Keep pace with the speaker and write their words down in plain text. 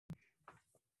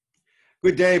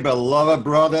Good day, beloved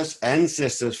brothers and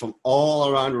sisters from all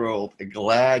around the world.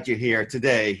 Glad you're here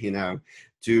today,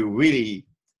 to really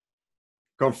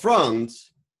confront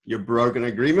your broken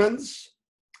agreements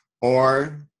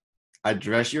or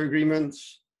address your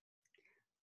agreements,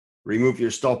 remove your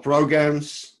stop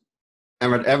programs,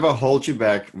 and whatever holds you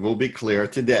back will be clear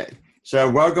today. So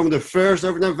welcome to the 1st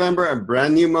of November, a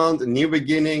brand new month, new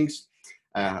beginnings.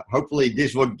 Hopefully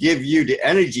this will give you the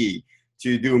energy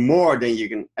to do more than you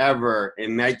can ever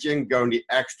imagine, going the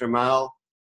extra mile.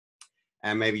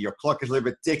 And maybe your clock is a little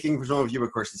bit ticking for some of you,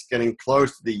 of course, it's getting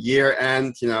close to the year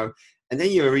end, and then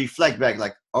you reflect back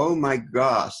like, oh my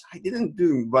gosh, I didn't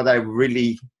do what I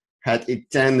really had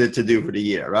intended to do for the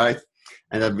year, right?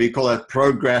 And that we call it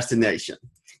procrastination.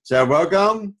 So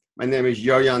welcome. My name is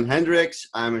Jojan Hendricks.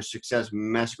 I'm a Success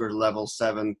Master Level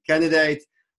 7 candidate,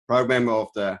 proud member of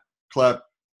the Club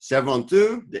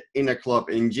 712, the Inner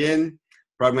Club in GIN,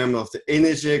 proud member of the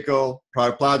Inner Circle,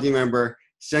 proud platinum member,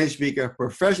 sales speaker,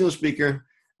 professional speaker,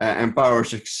 Empower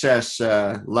Success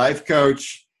life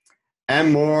coach,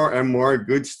 and more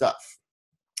good stuff.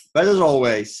 But as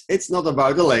always, it's not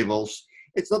about the labels.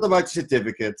 It's not about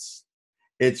certificates.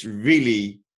 It's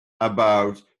really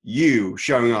about you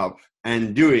showing up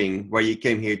and doing what you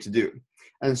came here to do.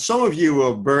 And some of you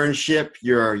will burn ship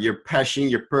your passion,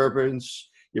 your purpose,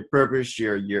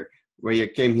 your where you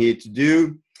came here to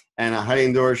do. And I highly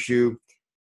endorse you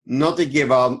not to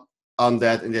give up on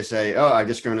that and just say, oh, I'm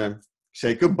just going to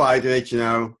say goodbye to it,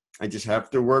 I just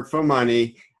have to work for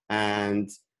money and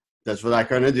that's what I'm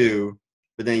going to do.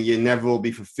 But then you never will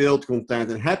be fulfilled,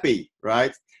 content, and happy,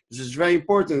 right? This is very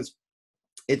important.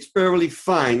 It's perfectly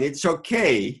fine. It's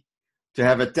okay to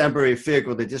have a temporary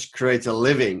vehicle that just creates a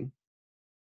living.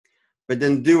 But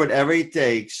then do whatever it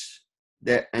takes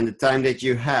and the time that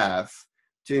you have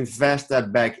to invest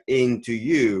that back into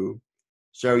you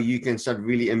so you can start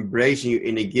really embracing your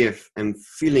inner gift and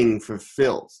feeling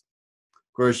fulfilled.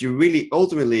 Of course, you really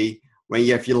ultimately, when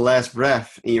you have your last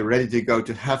breath and you're ready to go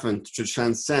to heaven, to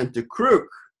transcend, to crook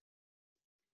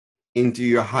into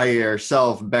your higher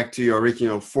self, back to your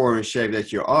original form and shape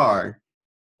that you are,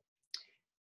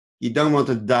 you don't want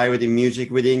to die with the music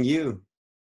within you.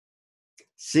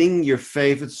 Sing your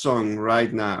favorite song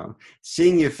right now.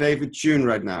 Sing your favorite tune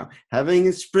right now. Having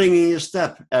a spring in your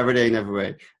step every day and every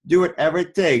way. Do whatever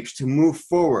it takes to move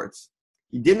forward.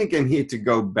 You didn't come here to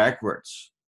go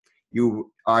backwards.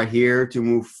 You are here to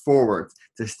move forward,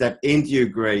 to step into your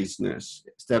greatness,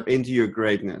 step into your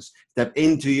greatness, step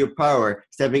into your power,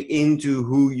 stepping into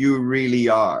who you really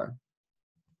are.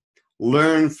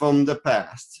 Learn from the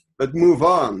past, but move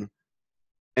on.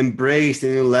 Embrace the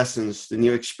new lessons, the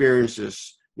new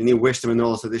experiences, the new wisdom and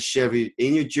knowledge that is shared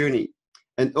in your journey.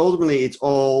 And ultimately, it's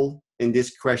all in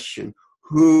this question.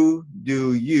 Who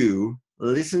do you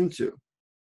listen to?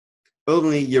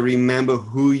 Ultimately, you remember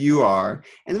who you are.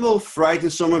 And it will frighten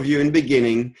some of you in the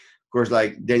beginning. Of course,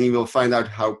 then you will find out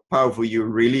how powerful you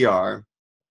really are.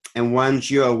 And once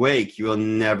you're awake, you will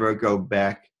never go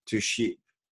back to sheep.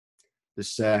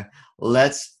 Just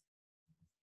let's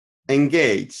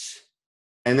engage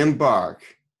and embark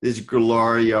this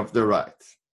glory of the ride.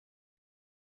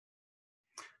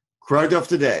 Quote of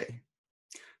the day: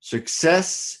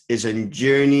 success is a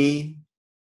journey,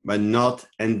 but not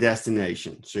a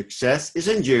destination. Success is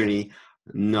a journey,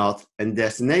 not a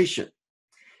destination.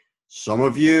 Some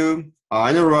of you are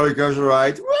on a roller coaster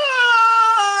ride,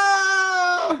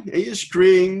 and you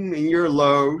scream in your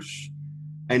lows,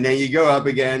 and then you go up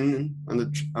again on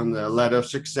the ladder of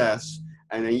success,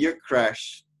 and then you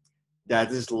crash.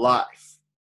 That is life.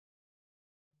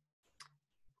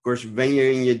 Of course, when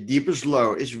you're in your deepest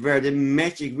low, is where the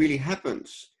magic really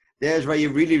happens. There's where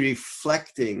you're really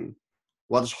reflecting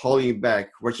what is holding you back,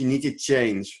 what you need to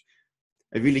change.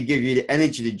 It really gives you the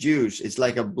energy, the juice. It's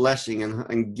like a blessing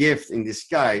and gift in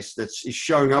disguise that is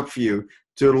showing up for you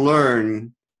to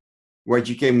learn what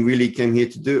you really came here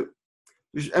to do.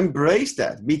 Just embrace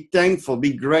that. Be thankful,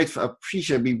 be grateful,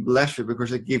 appreciate, be blessed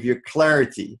because it gives you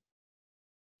clarity.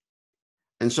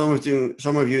 And some of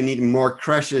you need more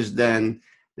crashes than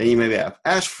you maybe have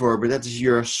asked for, but that is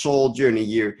your soul journey.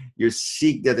 You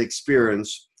seek that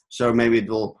experience, so maybe it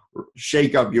will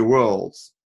shake up your world.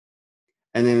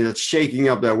 And then that shaking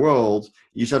up that world,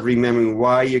 you start remembering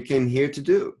why you came here to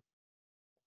do.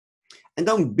 And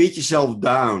don't beat yourself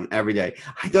down every day.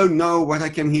 I don't know what I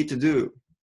came here to do.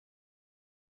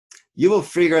 You will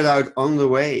figure it out on the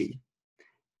way.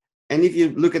 And if you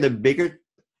look at a bigger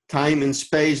time and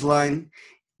space line,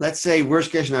 let's say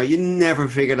worst case scenario, you never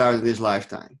figured out in this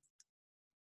lifetime.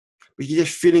 But you're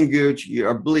just feeling good, you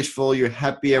are blissful, you're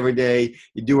happy every day,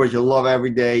 you do what you love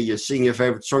every day, you sing your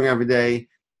favorite song every day,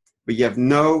 but you have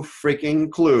no freaking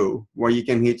clue what you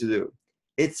came here to do.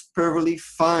 It's perfectly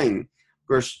fine,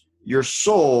 because your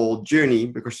soul journey,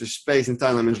 because the space and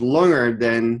time is longer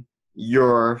than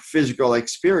your physical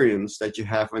experience that you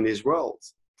have in this world.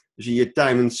 So your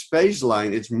time and space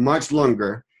line is much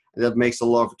longer, and that makes the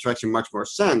law of attraction much more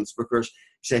sense, because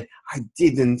you say, I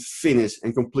didn't finish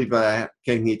and complete what I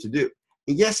came here to do.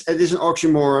 And yes, it is an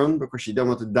oxymoron, because you don't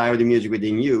want to die with the music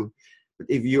within you.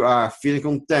 But if you are feeling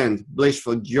content,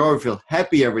 blissful, joyful,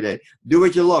 happy every day, do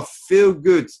what you love, feel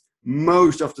good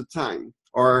most of the time,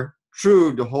 or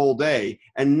through the whole day,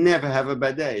 and never have a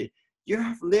bad day, you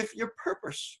have lived your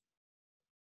purpose.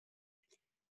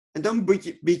 And don't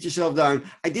beat yourself down.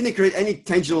 I didn't create any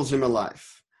tangibles in my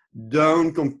life.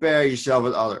 Don't compare yourself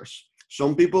with others.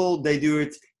 Some people, they do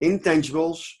it in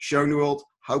tangibles, showing the world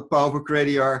how powerful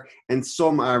creative you are, and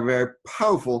some are very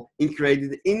powerful in creating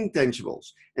the intangibles.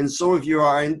 And some of you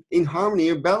are in harmony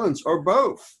or balance, or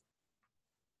both.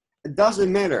 It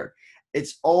doesn't matter.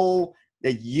 It's all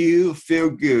that you feel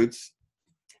good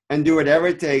and do whatever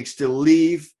it takes to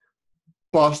leave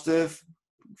positive,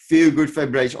 feel good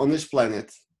vibration on this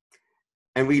planet.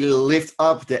 And we lift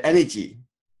up the energy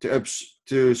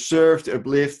to serve, to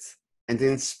uplift, and to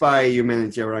inspire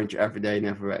humanity around you every day in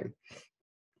every way.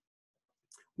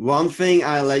 One thing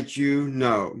I let you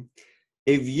know,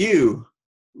 if you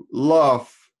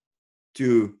love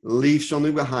to leave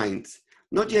something behind,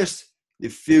 not just the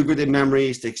feel-good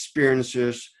memories, the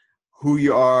experiences, who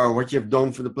you are, what you have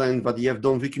done for the planet, what you have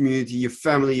done for your community, your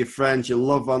family, your friends, your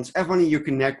loved ones, everyone you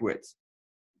connect with,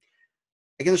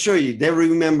 I can assure you, they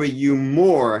remember you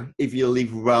more if you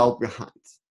leave well behind.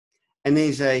 And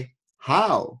they say,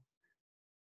 how?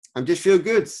 I just feel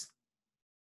good.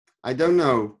 I don't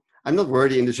know. I'm not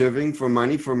worthy and deserving for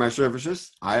money for my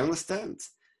services. I understand.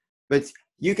 But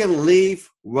you can leave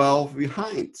well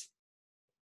behind.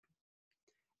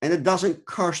 And it doesn't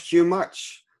cost you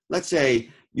much. Let's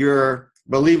say your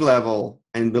belief level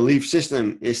and belief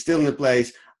system is still in the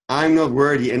place. I'm not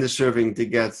worthy and deserving to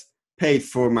get paid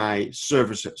for my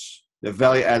services, the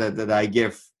value added that I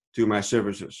give to my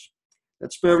services.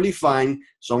 That's perfectly fine.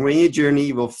 Somewhere in your journey,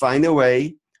 you will find a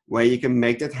way where you can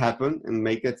make that happen and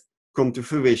make it come to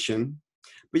fruition.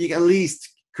 But you can at least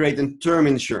create a term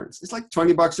insurance. It's like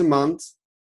 $20 a month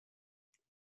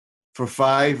for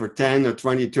 5 or 10 or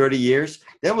 20, 30 years.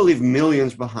 That will leave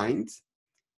millions behind.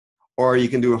 Or you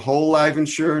can do a whole life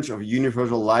insurance or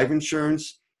universal life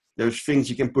insurance. There's things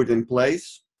you can put in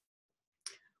place.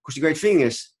 Because the great thing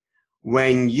is,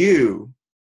 when you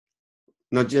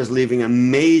not just leaving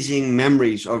amazing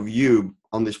memories of you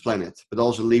on this planet, but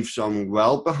also leave some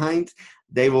wealth behind,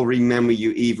 they will remember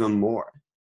you even more.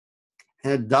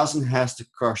 And it doesn't have to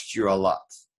cost you a lot.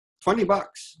 $20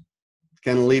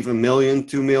 can leave $1 million,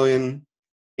 $2 million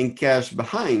in cash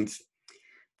behind.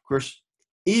 Of course,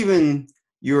 even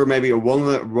you're maybe a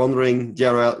wandering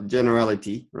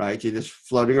generality, right? You're just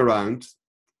floating around.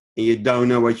 And you don't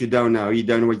know what you don't know. You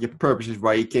don't know what your purpose is,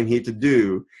 why you came here to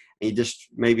do. And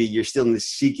maybe you're still in the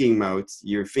seeking mode.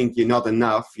 You think you're not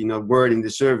enough. You're not worthy and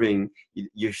deserving.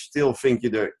 You still think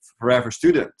you're the forever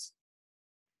student.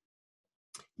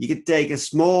 You could take a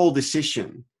small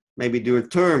decision, maybe do a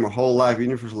term, a whole life,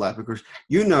 universal life, because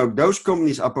you know those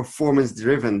companies are performance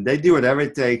driven. They do whatever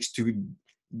it takes to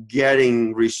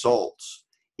getting results.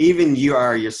 Even you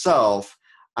are yourself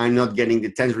are not getting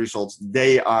the tangible results.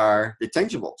 They are the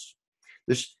tangibles.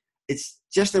 It's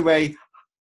just a way,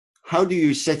 how do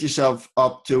you set yourself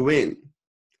up to win?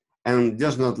 And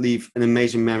does not leave an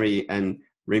amazing memory and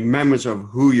remembrance of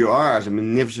who you are as a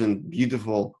magnificent,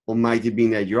 beautiful, almighty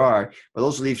being that you are, but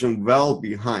also leave some wealth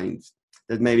behind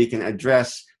that maybe can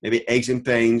address maybe aches and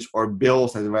pains or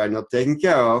bills that were not taken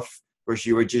care of because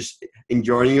you were just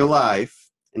enjoying your life,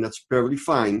 and that's perfectly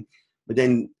fine. But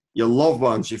then your loved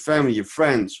ones, your family, your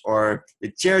friends, or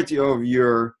the charity of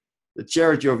your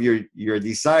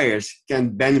desires can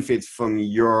benefit from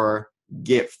your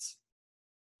gift.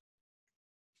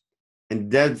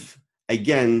 And that,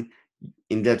 again,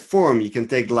 in that form, you can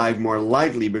take life more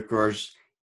lightly, because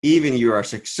even you are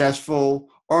successful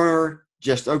or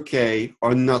just okay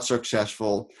or not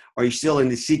successful, or you're still in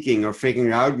the seeking or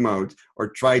figuring out mode, or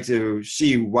try to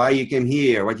see why you came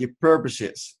here, what your purpose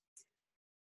is.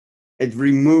 It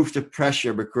removes the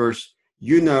pressure, because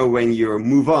you know when you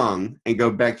move on and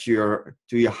go back to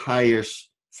your highest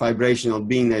vibrational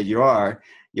being that you are,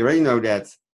 you already know that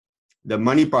the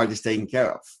money part is taken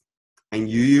care of. And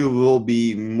you will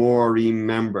be more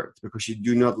remembered because you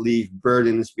do not leave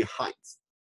burdens behind.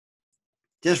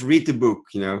 Just read the book,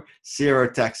 Zero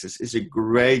Taxes. It's a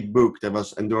great book that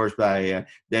was endorsed by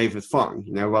David Fong,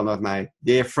 one of my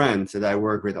dear friends that I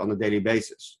work with on a daily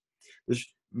basis. Just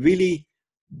really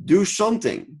do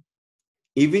something.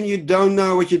 Even you don't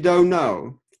know what you don't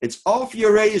know. It's off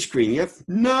your radar screen. You have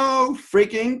no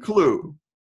freaking clue.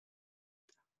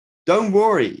 Don't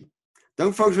worry.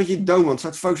 Don't focus what you don't want.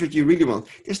 Start focus what you really want.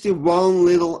 Just do one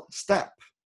little step.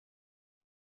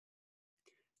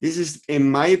 This is,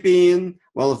 in my opinion,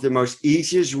 one of the most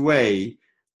easiest way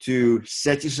to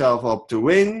set yourself up to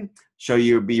win. So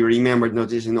you'll be remembered not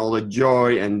just in all the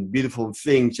joy and beautiful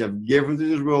things you have given to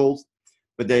this world,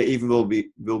 but they even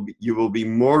you will be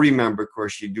more remembered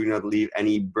because you do not leave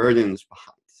any burdens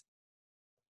behind.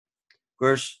 Of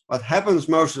course, what happens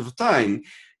most of the time,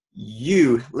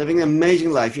 you living an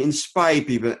amazing life, you inspire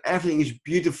people, everything is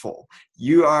beautiful.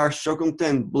 You are so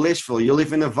content, blissful, you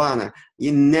live in nirvana,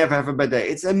 you never have a bad day.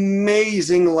 It's an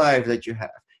amazing life that you have.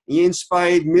 You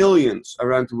inspired millions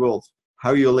around the world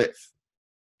how you live.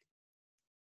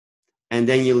 And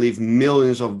then you leave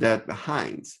millions of that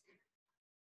behind.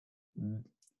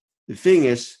 The thing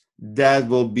is, that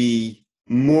will be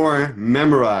more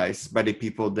memorized by the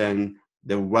people than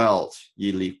the wealth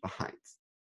you leave behind.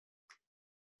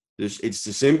 It's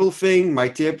the simple thing. My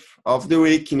tip of the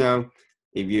week,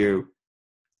 if you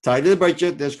tighten the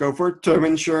budget, let's go for term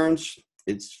insurance.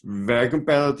 It's very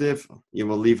competitive. You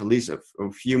will leave at least a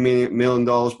few $1 million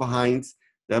behind.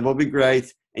 That will be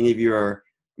great. And if you're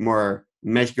more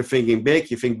magical thinking big,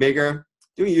 you think bigger,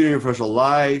 do a universal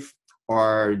life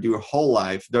or do a whole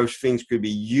life. Those things could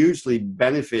be hugely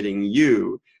benefiting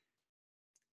you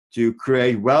to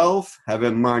create wealth, have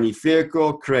a money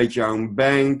vehicle, create your own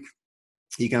bank.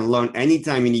 You can loan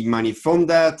anytime you need money from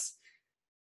that.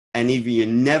 And if you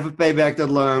never pay back that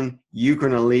loan, you're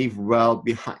going to leave wealth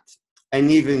behind. And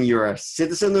even you're a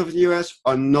citizen of the US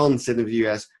or non-citizen of the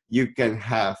US, you can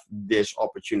have this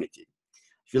opportunity.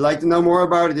 If you'd like to know more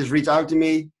about it, just reach out to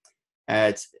me.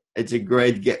 It's a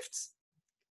great gift.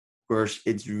 Of course,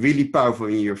 it's really powerful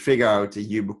when you figure out that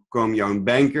you become your own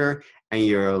banker and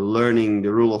you're learning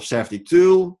the rule of safety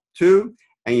too.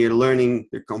 And you're learning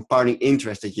the compounding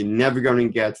interest that you're never going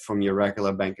to get from your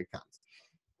regular bank account.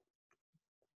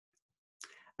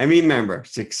 And remember,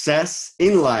 success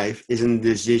in life is a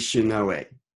decision away.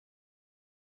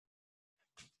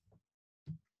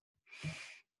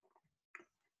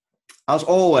 As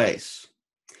always,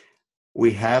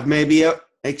 we have maybe an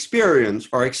experience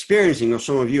or experiencing, or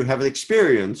some of you have an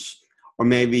experience, or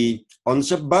maybe on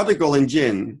sabbatical in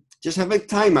GIN, just have a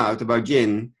timeout about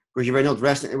GIN, because you were not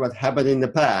resting in what happened in the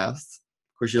past,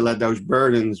 because you let those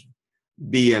burdens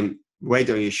be a weight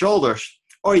on your shoulders,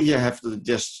 or you have to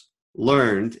just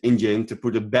learned in GIN to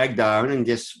put it back down and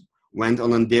just went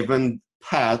on a different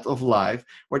path of life.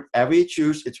 Whatever you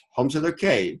choose, it's 100%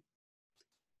 okay.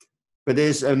 But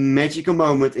there's a magical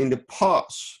moment in the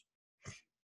pause.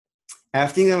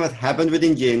 Everything that happened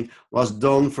within GIN was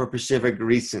done for specific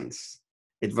reasons.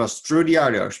 It was through the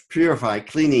others, purify,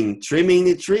 cleaning, trimming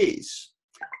the trees,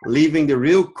 leaving the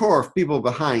real core of people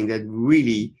behind that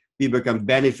really people can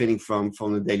benefiting from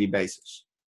a daily basis.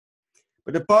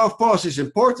 But the power of pause is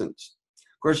important.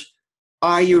 Of course,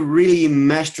 are you really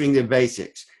mastering the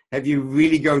basics? Have you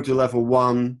really gone to level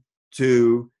 1,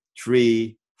 2,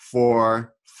 3,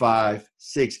 4, 5,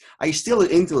 6? Are you still in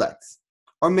intellect?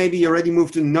 Or maybe you already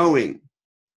moved to knowing.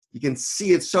 You can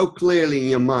see it so clearly in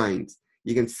your mind.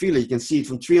 You can feel it. You can see it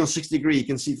from 360 degrees. You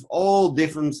can see it from all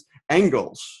different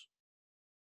angles.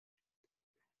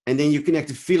 And then you connect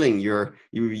to feeling. You're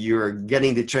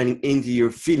getting the training into your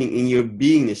feeling, in your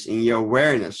beingness, in your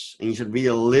awareness, and you should be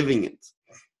living it.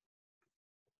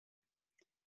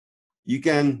 You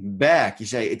can back. You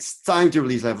say, it's time to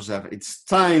release level 7. It's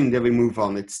time that we move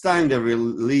on. It's time that we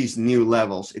release new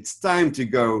levels. It's time to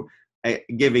go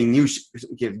give me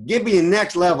the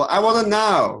next level. I want it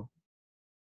now.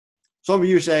 Some of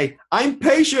you say, I'm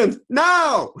patient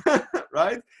now,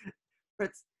 right? But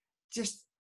just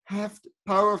have the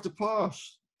power of the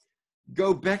pause.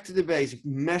 Go back to the basics,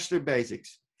 master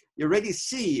basics. You already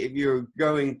see, if you're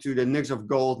going to the Nuggets of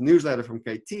Gold newsletter from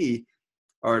KT,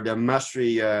 or the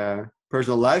Mastery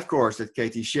Personal Life course that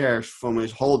KT shares from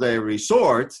his whole day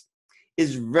resort,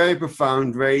 is very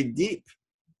profound, very deep.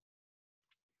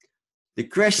 The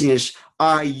question is,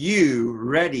 are you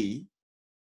ready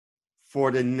for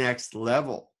the next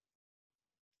level?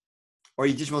 Or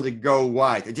you just want to go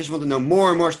wide. I just want to know more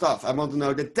and more stuff. I want to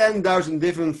know the 10,000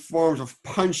 different forms of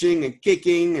punching and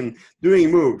kicking and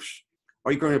doing moves.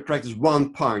 Or you're going to practice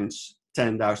one punch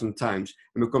 10,000 times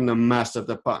and become the master of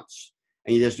the punch.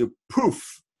 And you just do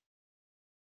poof.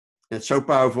 And it's so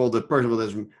powerful that the person will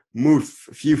just move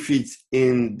a few feet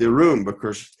in the room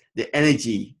because the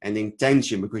energy and the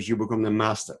intention, because you become the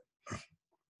master.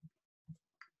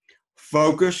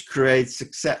 Focus creates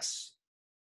success.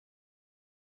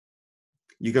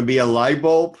 You can be a light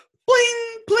bulb,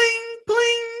 bling, bling,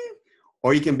 bling,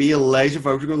 or you can be a laser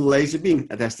focus on a laser beam.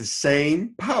 It has the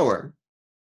same power.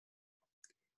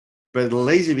 But the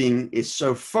laser beam is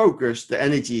so focused, the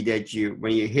energy that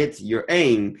when you hit your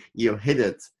aim, you'll hit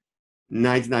it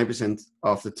 99%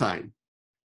 of the time.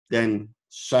 Then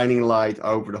shining light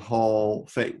over the whole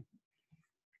thing.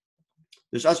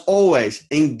 Dus as always,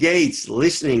 engage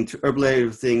listening to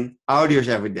uplifting audios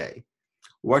every day.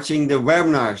 Watching the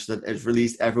webinars that is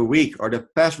released every week or the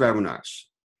past webinars.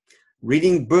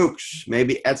 Reading books,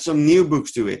 maybe add some new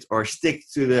books to it or stick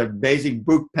to the basic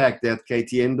book pack that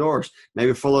KT endorsed.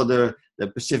 Maybe follow the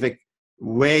Pacific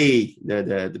way,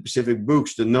 the Pacific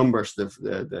books, the numbers,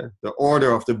 the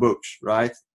order of the books,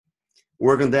 right?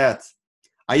 Work on that.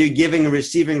 Are you giving and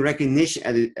receiving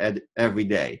recognition every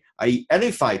day? Are you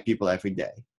edify people every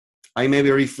day? Are you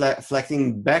maybe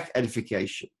reflecting back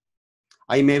edification?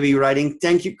 Are you maybe writing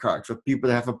thank you cards for people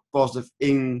that have a positive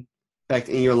impact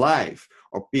in your life,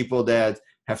 or people that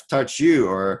have touched you,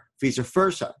 or vice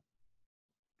versa?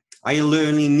 Are you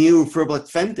learning new verbal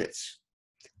advantage?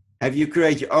 Have you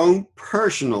created your own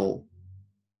personal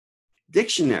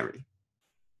dictionary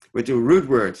with the root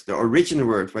word, the original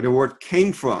word, where the word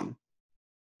came from?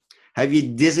 Have you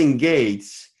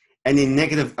disengaged any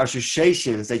negative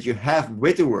associations that you have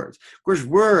with the word? Because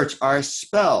words are a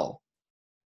spell.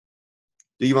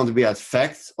 Do you want to be an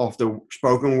effect of the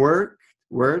spoken word?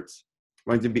 Do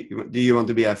you want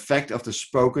to be an effect of the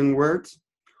spoken word?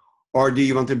 Or do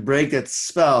you want to break that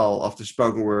spell of the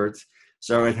spoken word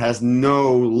so it has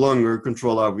no longer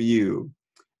control over you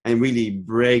and really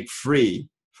break free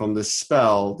from the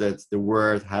spell that the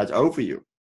word had over you?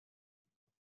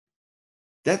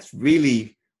 That's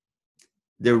really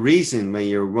the reason when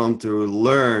you want to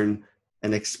learn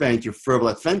and expand your verbal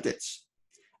advantage.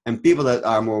 And people that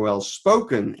are more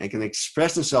well-spoken and can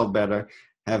express themselves better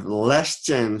have less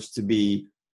chance to be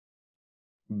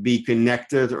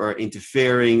connected or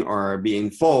interfering or be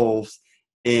involved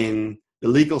in the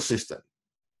legal system.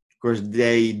 Because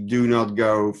they do not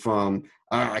go from,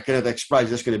 I cannot express,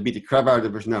 just going to beat the crap out of the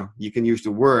person. No, you can use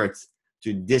the word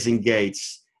to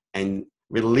disengage and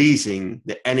releasing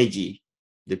the energy,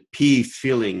 the peace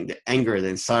feeling, the anger, the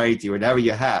anxiety, whatever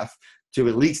you have, to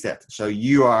release that. So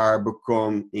you are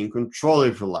become in control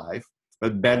of your life,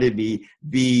 but better be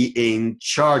in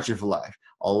charge of your life.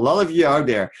 A lot of you out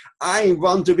there, I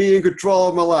want to be in control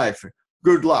of my life.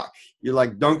 Good luck. You're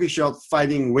like Don Quixote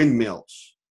fighting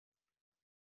windmills.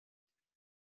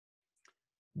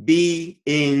 Be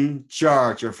in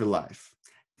charge of your life.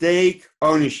 Take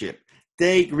ownership.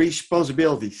 Take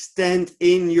responsibility. Stand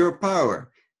in your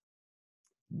power.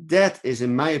 That is,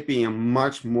 in my opinion,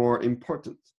 much more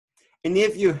important. And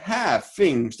if you have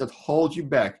things that hold you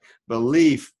back,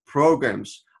 belief,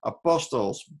 programs,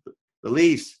 apostles,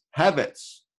 beliefs,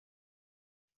 habits,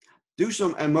 do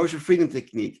some emotional freedom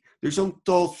technique, do some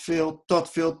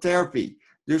thought-filled therapy,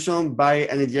 do some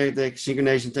bioenergetic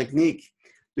synchronization technique,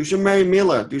 do some Mary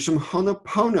Miller, do some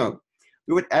Ho'oponopono,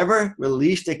 do whatever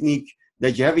release technique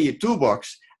that you have in your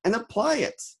toolbox and apply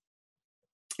it.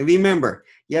 And remember,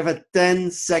 you have a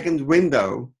 10-second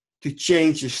window to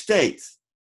change your state,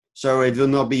 so it will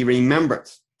not be remembered,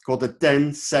 called the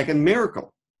 10-second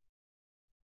miracle.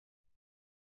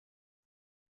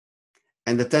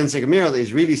 And the 10-second miracle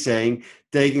is really saying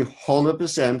taking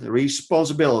 100%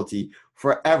 responsibility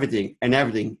for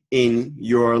everything in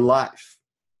your life.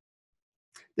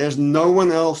 There's no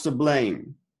one else to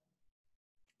blame.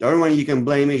 The only one you can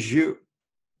blame is you.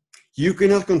 You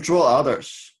cannot control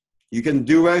others. You can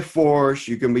do by force,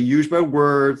 you can be used by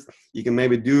words, you can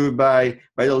maybe do it by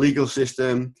the legal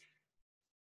system.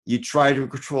 You try to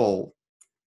control.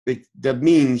 But that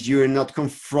means you're not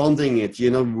confronting it.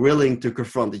 You're not willing to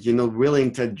confront it. You're not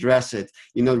willing to address it.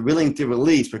 You're not willing to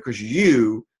release, because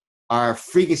you are a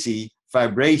frequency,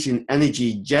 vibration,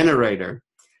 energy generator.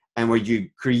 And what you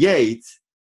create,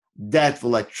 that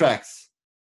will attract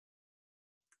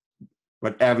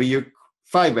whatever you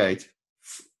vibrate.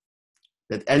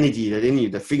 That energy that in you,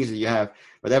 the things that you have,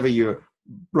 whatever you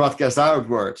broadcast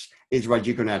outwards is what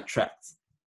you're going to attract.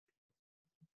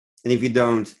 And if you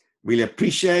don't really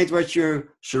appreciate what you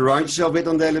surround yourself with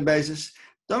on a daily basis,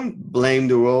 don't blame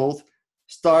the world.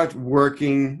 Start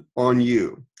working on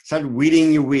you. Start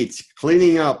weeding your weeds,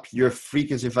 cleaning up your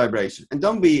frequency vibration. And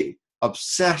don't be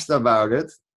obsessed about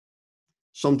it.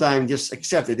 Sometimes just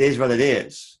accept it is what it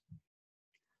is.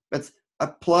 But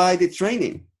apply the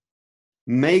training.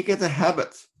 Make it a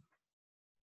habit.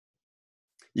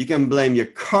 You can blame your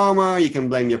karma, you can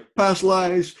blame your past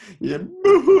lives, you say,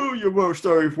 boo-hoo, your woe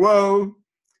story of woe.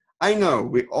 I know,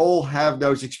 we all have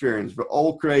those experiences. We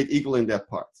all create equal in that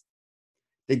part.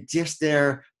 They're just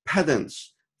their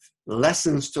patterns,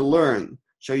 lessons to learn,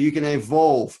 so you can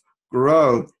evolve,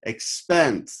 grow,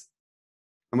 expand.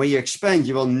 And when you expand,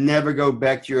 you will never go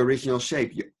back to your original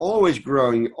shape. You're always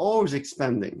growing, you're always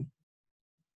expanding.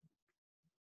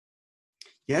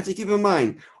 You have to keep in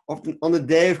mind, often on the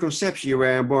day of conception, you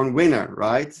were a born winner,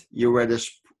 right? You were the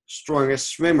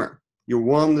strongest swimmer. You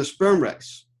won the sperm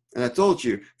race. And I told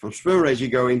you, from sperm race, you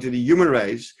go into the human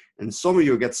race, and some of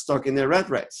you get stuck in the rat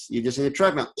race. You're just in a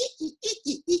treadmill.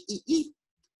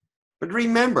 But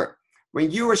remember, when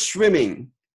you were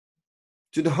swimming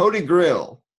to the Holy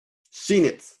Grail,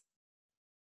 Zenith,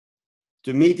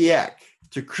 to meet the egg,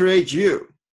 to create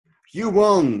you, you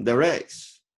won the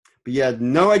race. But you had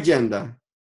no agenda.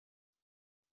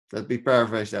 Let me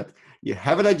paraphrase that. You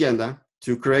have an agenda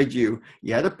to create you.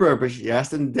 You had a purpose. You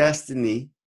had a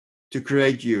destiny to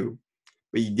create you.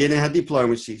 But you didn't have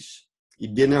diplomacies. You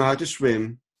didn't know how to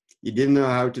swim. You didn't know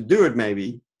how to do it,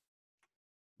 maybe.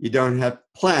 You don't have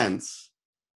plans.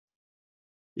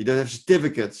 You don't have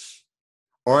certificates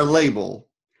or a label.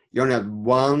 You only have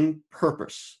one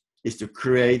purpose, is to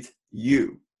create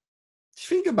you. Just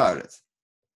think about it.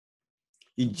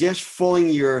 You're just following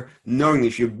your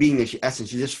knowingness, your beingness, your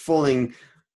essence. You're just following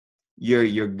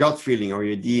your gut feeling or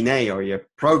your DNA or your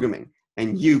programming,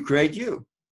 and you create you.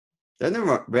 There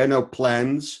were no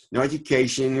plans, no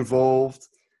education involved,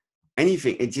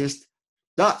 anything. It just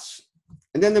does.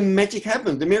 And then the magic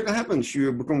happens, the miracle happens.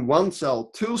 You become 1 cell,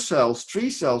 2 cells,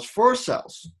 3 cells, 4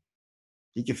 cells.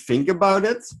 Did you think about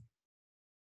it?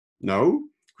 No,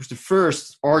 because the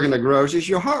first organ that grows is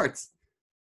your heart.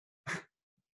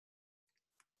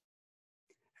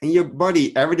 And your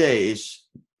body every day is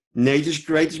nature's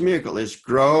greatest miracle, is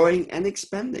growing and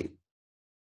expanding.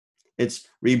 It's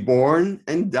reborn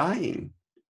and dying.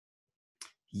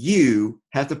 You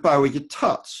have the power with your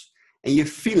thoughts and your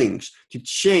feelings to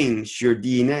change your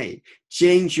DNA,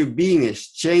 change your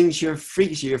beingness, change your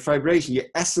frequency, your vibration, your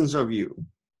essence of you.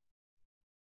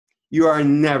 You are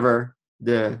never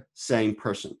the same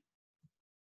person.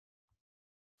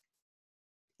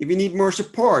 If you need more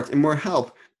support and more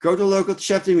help, go to local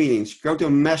chapter meetings, go to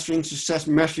Mastering Success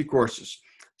Mastery courses.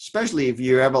 Especially if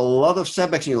you have a lot of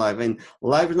setbacks in your life and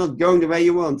life is not going the way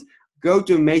you want, go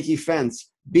to major events.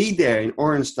 Be there in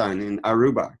Orangetown, in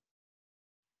Aruba.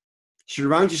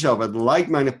 Surround yourself with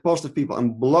like-minded, positive people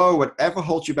and blow whatever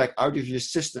holds you back out of your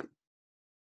system.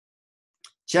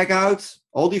 Check out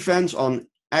all the events on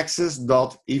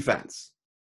access.events.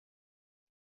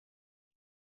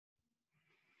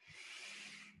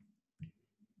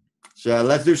 So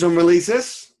let's do some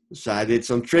releases. So I did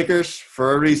some triggers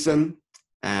for a reason.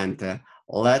 And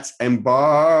let's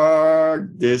embark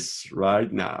this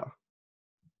right now.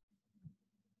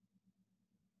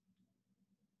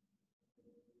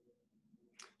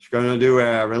 Just going to do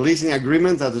a releasing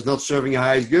agreement that is not serving your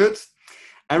highest good.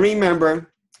 And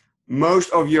remember,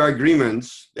 most of your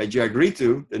agreements that you agree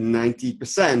to, the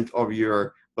 90% of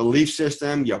your belief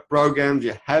system, your programs,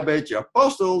 your habits, your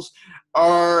apostles,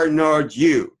 are not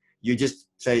you. You just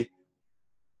say,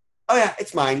 oh yeah,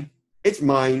 it's mine, it's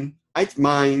mine, it's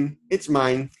mine, it's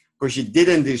mine. Because you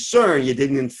didn't discern, you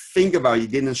didn't think about it, you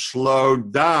didn't slow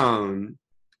down.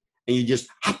 And you just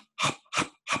hop, hop,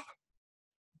 hop, hop.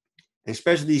 And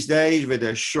especially these days with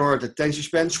a short attention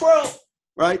span, swirl,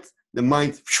 right? The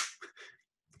mind,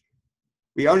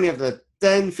 we only have the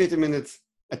 10, 15 minute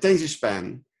attention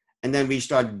span. And then we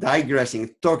start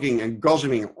digressing, talking and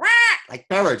gossiping, like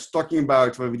parrots, talking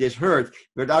about what we just heard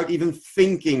without even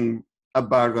thinking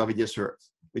about what we just heard.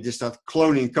 We just start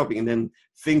cloning, copying, and then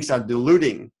things start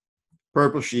diluting.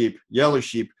 Purple sheep, yellow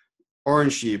sheep,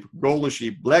 orange sheep, golden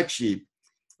sheep, black sheep,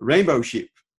 rainbow sheep.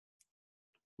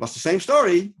 Was the same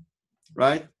story,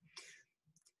 right?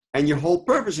 And your whole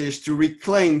purpose is to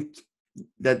reclaim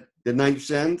that the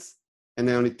 90%, and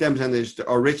then only 10% is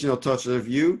the original thoughts of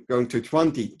you, going to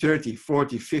 20, 30,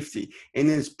 40, 50. And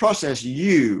in this process,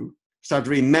 you start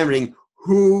remembering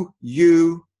who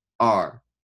you are.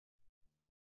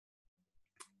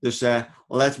 Dus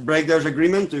let's break those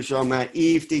agreements, do some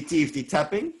EFT, TFT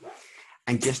tapping,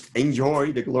 and just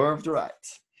enjoy the glory of the ride.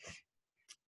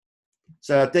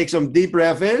 So take some deep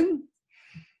breath in.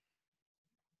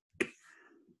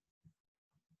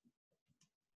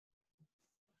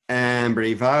 And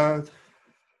breathe out.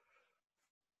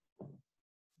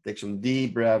 Take some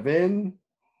deep breath in.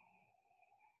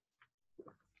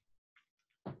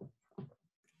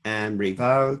 And breathe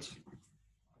out.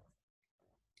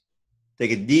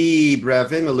 Take a deep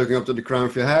breath in, looking up to the crown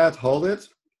of your head. Hold it.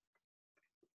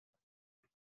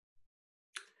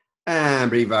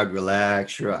 And breathe out,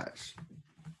 relax your eyes.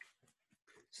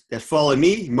 Just follow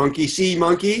me. Monkey see,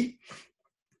 monkey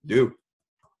do.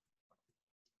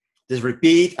 Just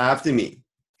repeat after me.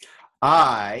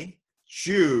 I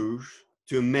choose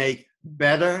to make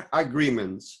better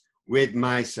agreements with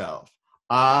myself.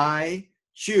 I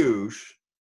choose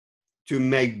to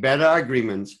make better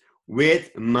agreements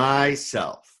with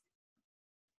myself.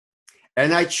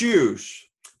 And I choose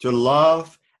to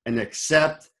love and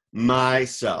accept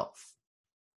myself.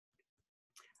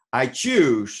 I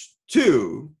choose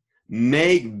to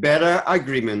make better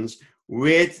agreements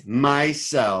with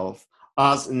myself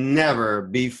as never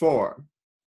before.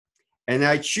 And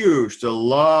I choose to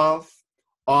love,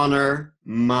 honor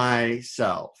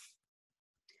myself.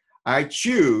 I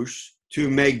choose to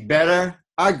make better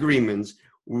agreements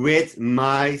with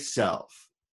myself.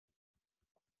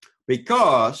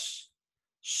 Because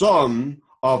some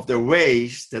of the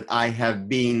ways that I have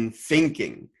been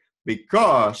thinking,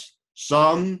 because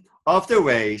some of the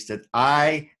ways that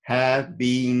I have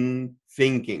been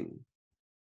thinking,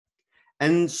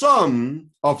 and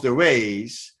some of the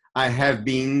ways I have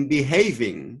been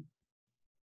behaving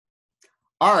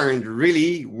aren't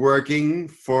really working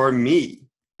for me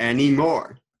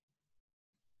anymore.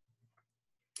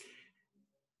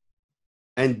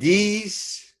 And they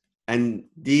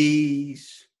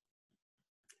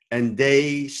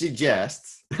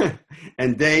suggest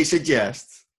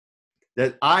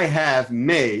that I have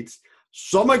made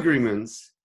some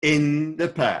agreements in the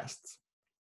past,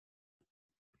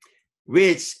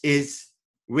 which it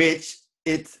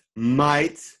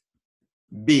might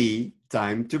be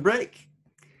time to break.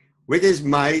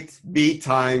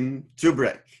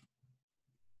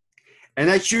 And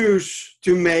I choose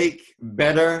to make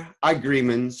better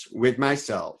agreements with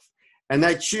myself. And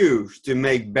I choose to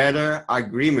make better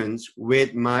agreements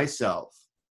with myself.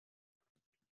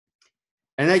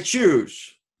 And I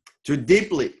choose to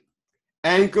deeply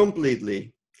and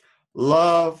completely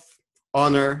love,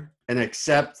 honor, and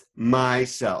accept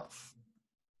myself.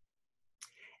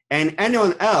 And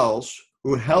anyone else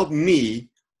who helped me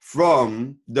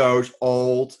from those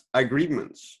old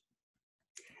agreements.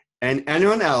 And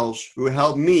anyone else who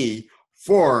helped me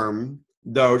form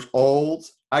those old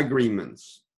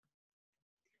agreements.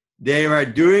 They were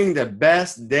doing the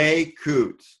best they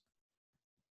could.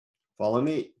 Follow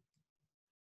me.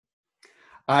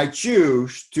 I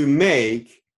choose to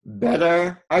make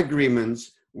better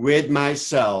agreements with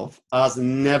myself as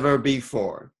never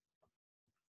before.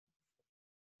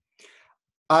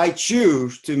 I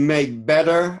choose to make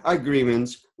better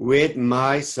agreements with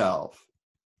myself.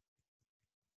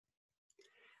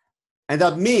 And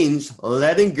that means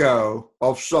letting go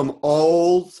of some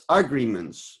old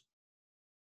agreements.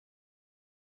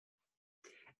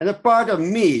 And a part of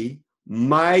me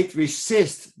might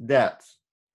resist that.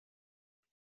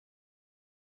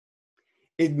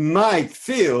 It might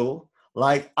feel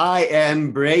like I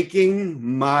am breaking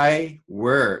my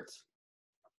word.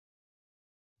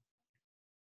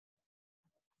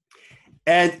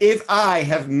 And if I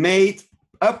have made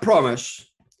a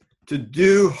promise to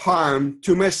do harm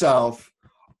to myself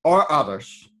or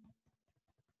others,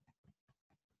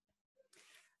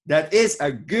 that is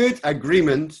a good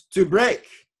agreement to break.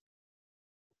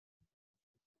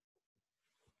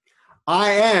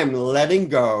 I am letting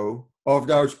go of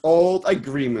those old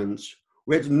agreements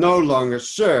which no longer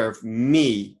serve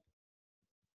me.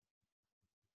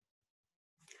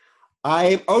 I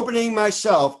am opening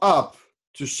myself up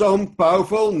to some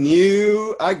powerful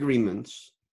new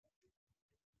agreements.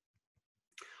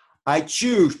 I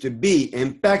choose to be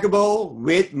impeccable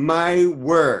with my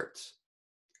word.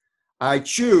 I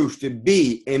choose to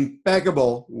be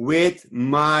impeccable with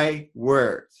my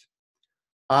word.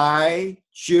 I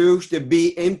choose to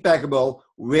be impeccable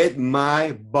with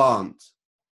my bond.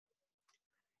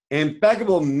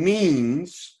 Impeccable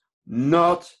means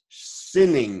not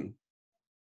sinning,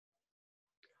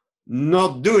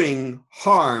 not doing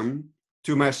harm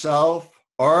to myself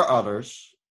or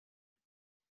others.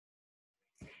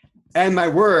 And my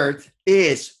word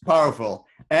is powerful.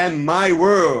 And my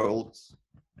word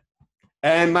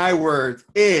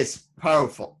is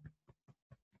powerful.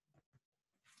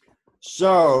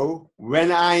 So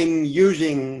when I'm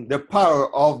using the power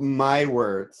of my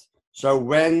words,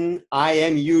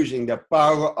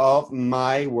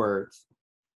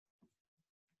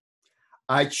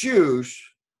 I choose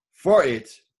for it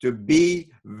to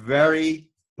be very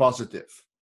positive.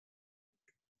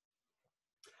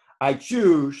 I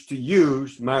choose to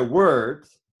use my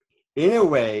words in a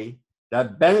way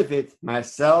that benefits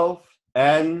myself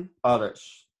and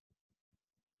others.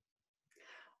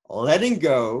 Letting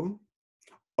go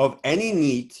of any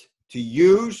need to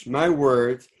use my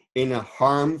words in a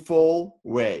harmful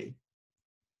way.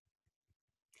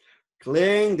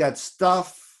 Clearing that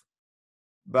stuff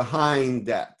behind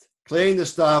that. Clearing the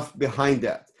stuff behind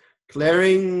that.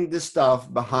 Clearing the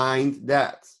stuff behind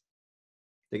that.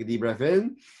 Take a deep breath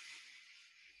in.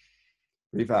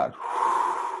 Breathe out.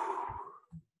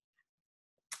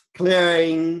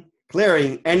 Clearing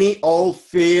any old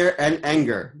fear and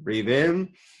anger. Breathe in.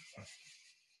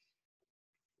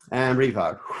 And breathe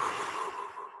out.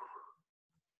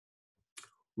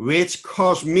 Which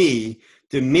caused me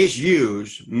to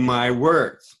misuse my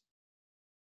words.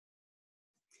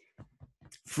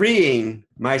 Freeing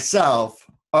myself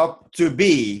up to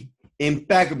be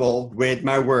impeccable with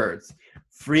my words.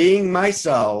 Freeing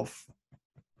myself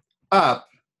up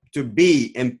to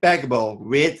be impeccable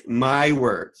with my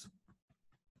words.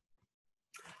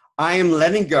 I am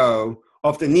letting go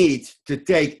of the need to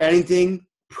take anything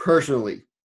personally.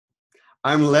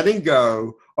 I'm letting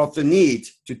go of the need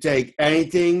to take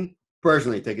anything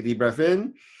personally. Take a deep breath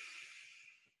in.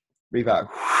 Breathe out.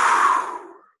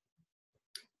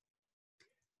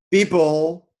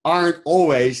 People aren't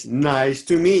always nice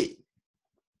to me.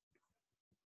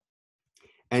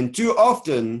 And too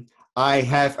often I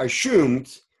have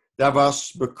assumed that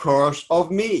was because of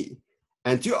me.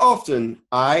 And too often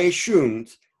I assumed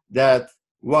that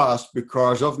was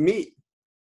because of me.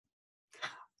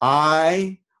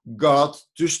 I got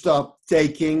to stop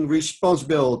taking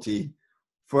responsibility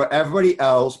for everybody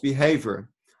else's behavior.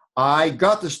 I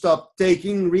got to stop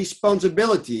taking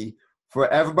responsibility for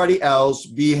everybody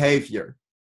else's behavior.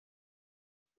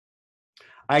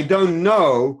 I don't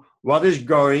know what is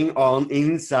going on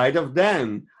inside of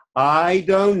them. I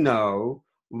don't know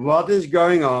what is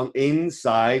going on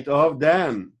inside of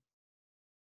them.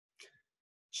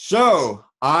 So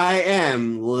I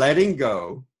am letting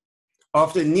go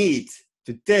of the need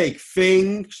to take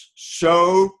things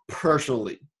so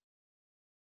personally.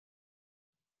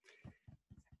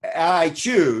 I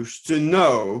choose to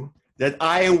know that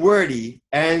I am worthy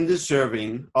and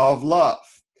deserving of love.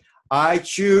 I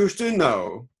choose to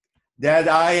know that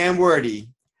I am worthy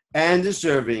and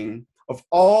deserving of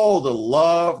all the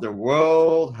love the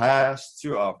world has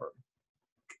to offer.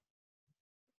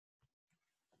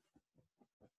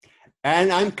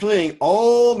 And I'm clearing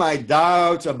all my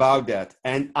doubts about that.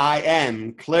 And I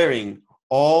am clearing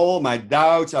all my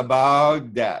doubts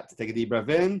about that. Take a deep breath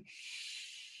in.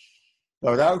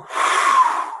 Blow it out.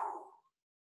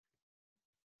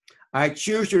 I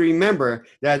choose to remember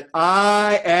that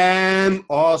I am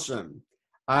awesome.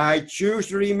 I choose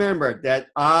to remember that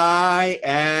I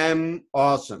am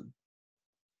awesome.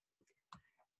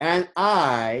 And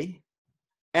I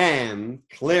am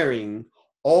clearing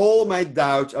all my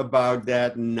doubts about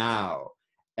that now.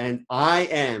 And I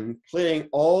am clearing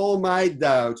all my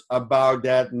doubts about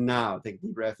that now. Take a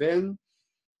deep breath in.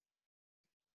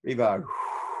 Breathe out.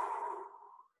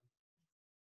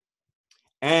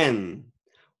 And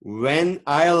when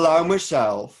I allow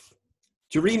myself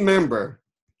to remember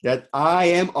that I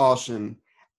am awesome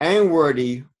and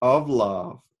worthy of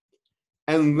love,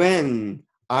 and when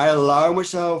I allow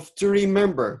myself to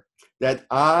remember that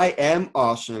I am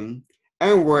awesome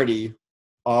and worthy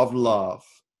of love,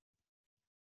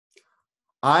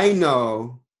 I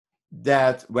know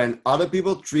that when other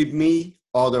people treat me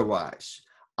otherwise,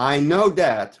 I know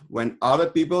that when other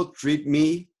people treat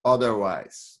me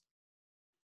otherwise,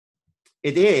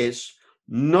 it is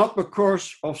not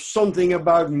because of something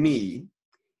about me.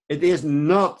 It is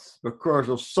not because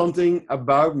of something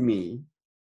about me.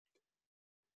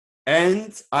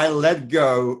 And I let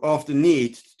go of the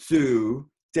need to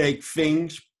take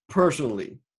things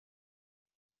personally.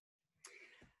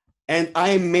 And I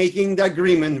am making the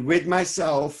agreement with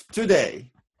myself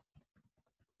today.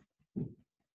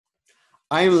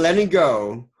 I am letting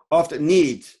go of the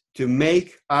need to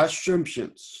make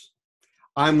assumptions.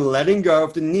 I'm letting go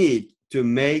of the need to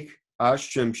make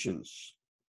assumptions.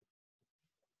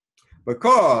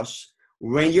 Because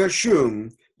when you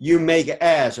assume, you make an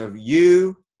ass of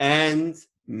you and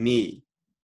me.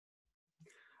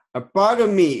 A part of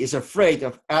me is afraid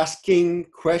of asking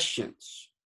questions.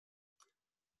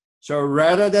 So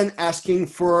rather than asking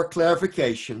for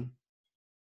clarification,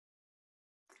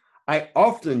 I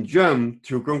often jump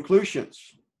to conclusions.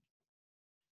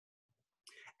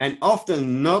 And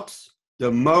often not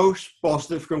the most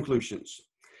positive conclusions.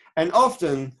 And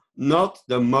often not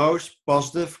the most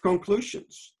positive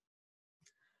conclusions.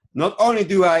 Not only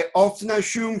do I often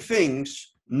assume things,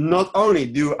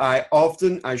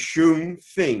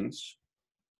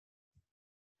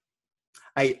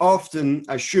 I often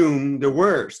assume the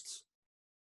worst.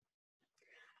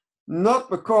 Not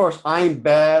because I'm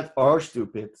bad or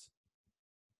stupid.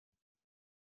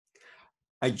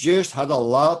 I just had a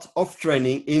lot of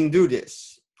training in doing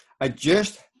this. I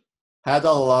just had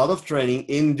a lot of training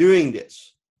in doing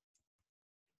this.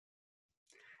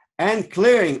 and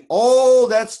clearing all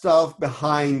that stuff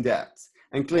behind that.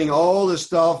 And clearing all the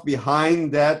stuff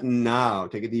behind that now.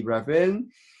 Take a deep breath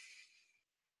in.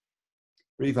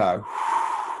 Breathe out.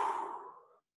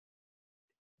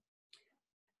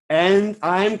 And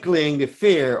I'm clearing the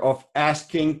fear of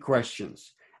asking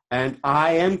questions. And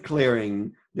I am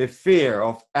clearing the fear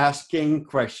of asking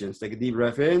questions. Take a deep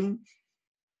breath in.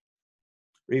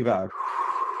 Breathe out.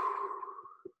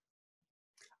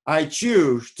 I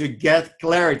choose to get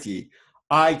clarity.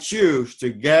 I choose to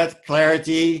get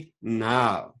clarity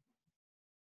now.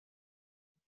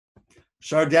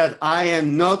 So that I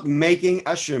am not making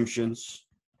assumptions.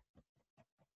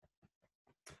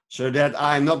 So that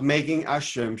I'm not making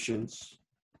assumptions.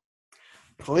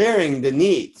 Clearing the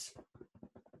need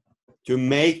to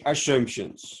make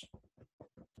assumptions.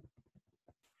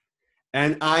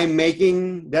 And I'm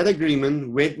making that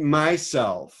agreement with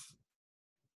myself.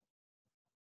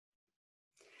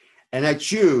 And I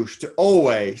choose to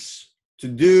always to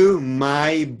do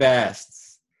my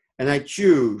best. And I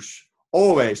choose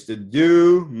always to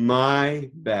do my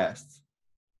best.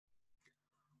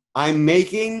 I'm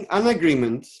making an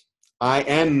agreement. I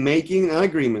am making an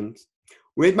agreement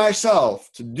with myself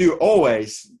to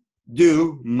always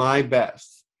do my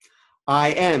best. I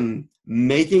am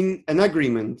making an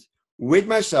agreement with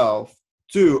myself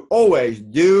to always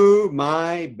do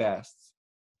my best.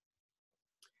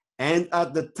 And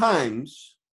at the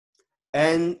times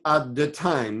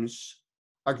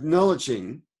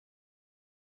acknowledging,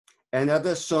 and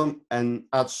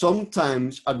at some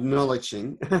times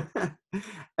acknowledging,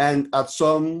 and at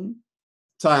some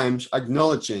times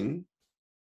acknowledging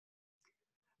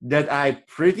that I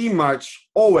pretty much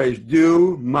always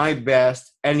do my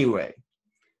best anyway.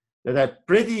 That I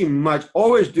pretty much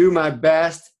always do my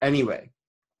best anyway.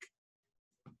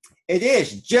 It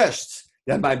is just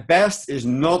that my best is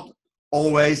not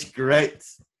always great.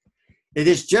 It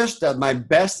is just that my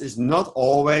best is not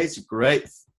always great.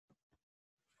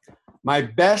 My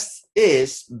best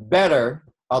is better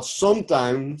at some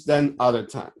times than other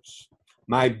times.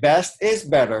 My best is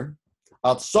better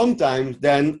at some times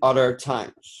than other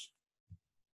times.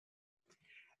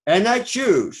 And I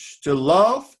choose to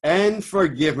love and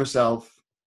forgive myself.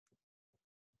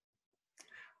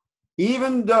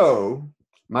 Even though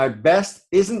my best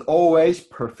isn't always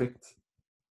perfect,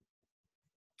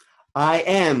 I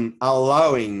am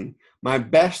allowing my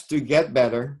best to get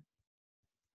better.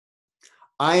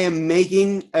 I am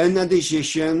making a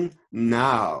decision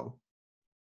now.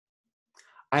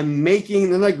 I'm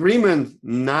making an agreement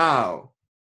now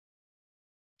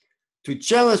to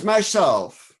challenge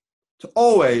myself to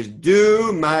always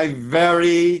do my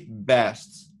very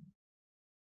best.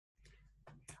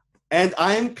 And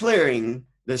I'm clearing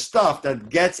the stuff that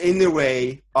gets in the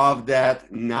way of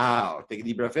that now. Take a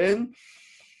deep breath in.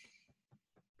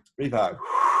 Breathe out.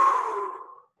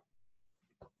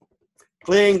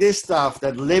 Clearing this stuff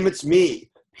that limits me.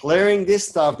 Clearing this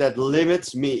stuff that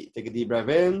limits me. Take a deep breath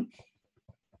in.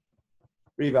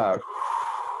 Breathe out.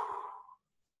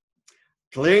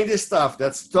 Clearing this stuff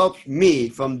that stops me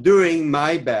from doing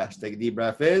my best. Take a deep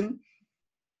breath in.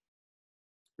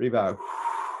 Breathe out.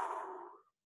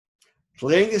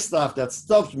 Clearing the stuff that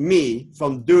stops me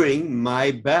from doing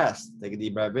my best. Take a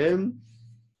deep breath in.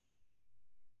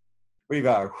 Breathe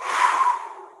out.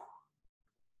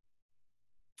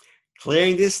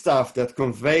 Clearing this stuff that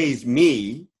conveys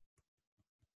me.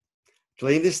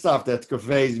 Clearing this stuff that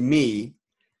conveys me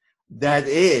that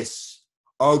is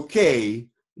okay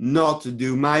not to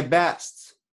do my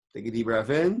best. Take a deep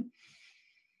breath in.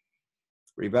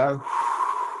 Breathe out.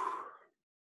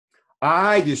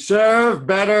 I deserve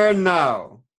better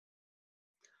now.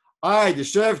 I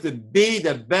deserve to be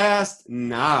the best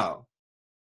now.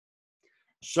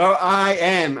 So I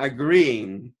am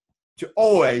agreeing to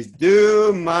always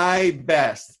do my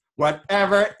best,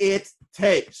 whatever it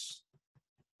takes.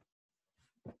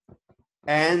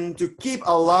 And to keep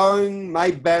allowing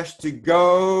my best to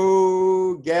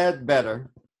go get better.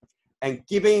 And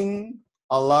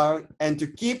to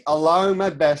keep allowing my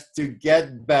best to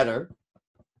get better.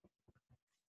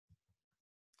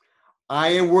 I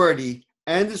am worthy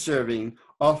and deserving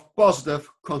of positive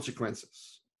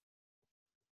consequences.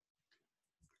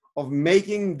 Of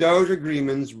making those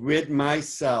agreements with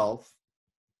myself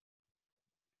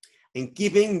and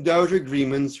keeping those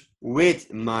agreements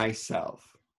with myself.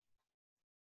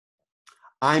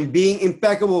 I'm being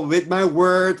impeccable with my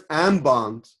word and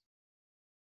bond.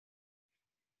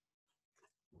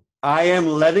 I am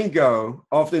letting go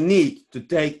of the need to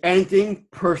take anything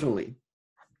personally.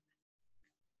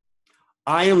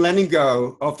 I am letting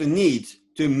go of the need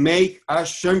to make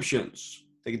assumptions.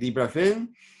 Take a deep breath in.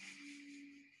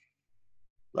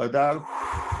 Blow it out.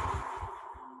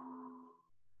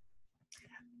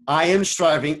 I am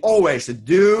striving always to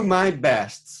do my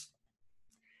best.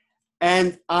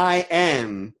 And I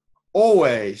am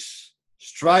always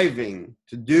striving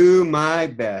to do my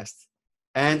best.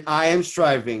 And I am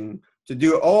striving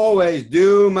to always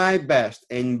do my best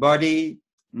in body,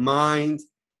 mind,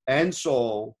 and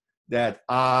soul that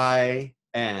I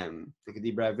am. Take a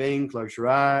deep breath in, close your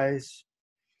eyes.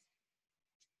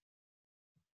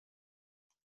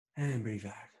 And breathe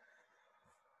out.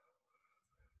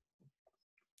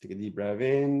 Take a deep breath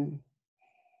in.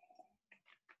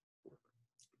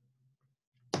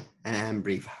 And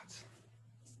breathe out.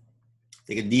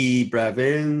 Take a deep breath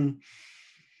in.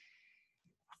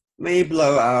 May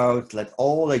blow out. Let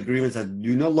all agreements that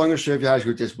do no longer serve you as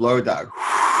good, just blow it out.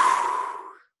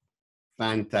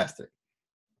 Fantastic.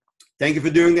 Thank you for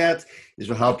doing that. This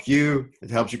will help you. It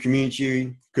helps your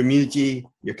community,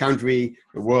 your country,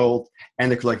 the world,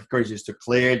 and the collective consciousness to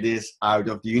clear this out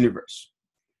of the universe.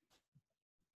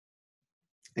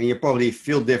 And you probably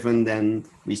feel different than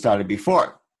we started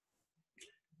before.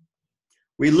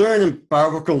 We learn a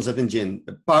powerful concept in GIN,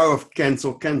 the power of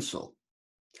cancel.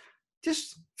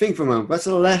 Just think for a moment, what's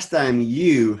the last time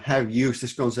you have used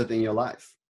this concept in your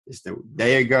life? Is it a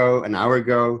day ago, an hour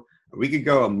ago, a week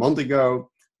ago, a month ago,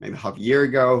 maybe half a year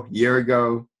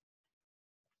ago?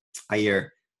 I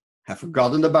have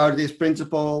forgotten about this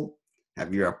principle.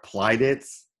 Have you applied it?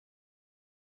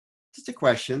 Just a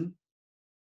question.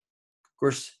 Of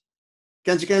course,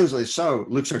 cancel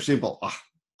looks so simple. Oh,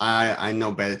 I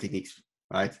know better techniques,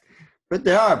 right? But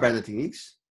there are better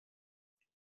techniques.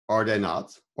 Or they're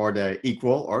not, or they're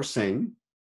equal or same.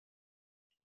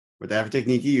 Whatever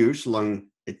technique you use, so long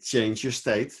it changes your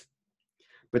state.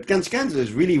 But cancel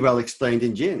is really well explained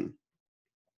in GIN.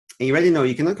 And you already know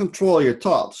you cannot control your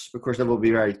thoughts, because that will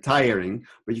be very tiring,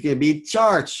 but you can be in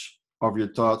charge of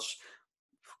your thoughts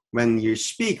when you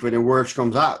speak, when the words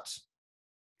comes out.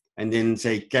 And then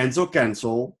say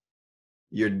cancel,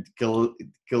 you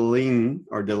clean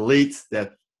or delete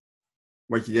that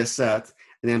what you just said,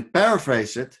 and then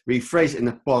paraphrase it, rephrase it in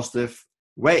a positive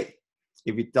way.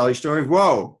 If you tell your story,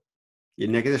 whoa, your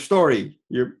negative story,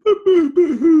 your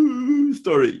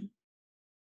story.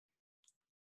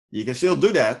 You can still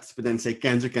do that, but then say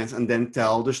cancel, and then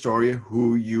tell the story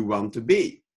who you want to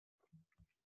be.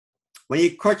 When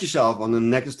you caught yourself on the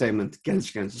negative statement,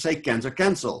 cancel, say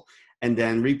cancel, and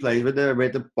then replace with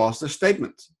a positive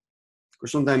statement.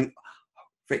 Because sometimes,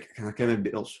 I can pay my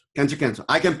bills. Cancel.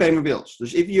 I can pay my bills. So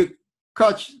if you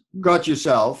got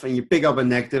yourself and you pick up a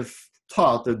negative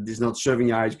thought that is not serving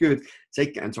you as good, say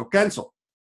cancel.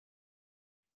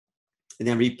 And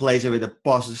then replace it with a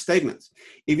positive statement.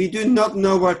 If you do not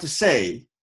know what to say,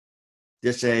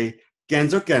 just say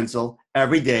cancel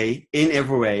every day, in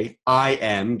every way. I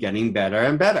am getting better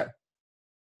and better.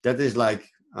 That is like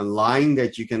a line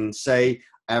that you can say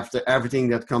after everything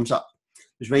that comes up.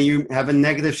 Because when you have a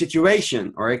negative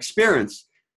situation or experience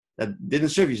that didn't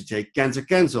serve you, say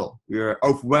cancel. You're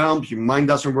overwhelmed, your mind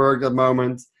doesn't work at that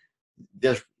moment.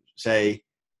 Just say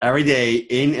every day,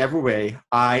 in every way,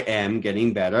 I am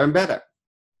getting better and better.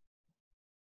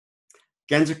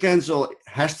 Cancel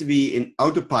has to be in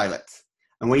autopilot.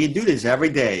 And when you do this every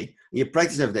day, you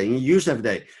practice every day, and you use every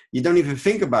day, you don't even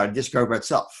think about it, just go by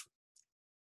itself.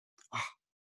 Oh,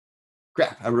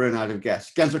 crap, I ran out of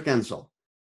gas. Cancel.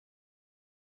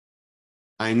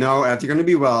 I know after going to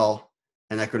be well,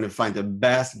 and I'm going to find the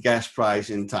best gas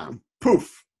price in town.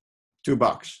 Poof,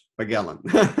 $2 per gallon,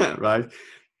 right?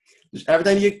 Just every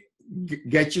time you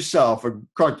get yourself or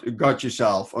got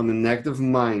yourself on a negative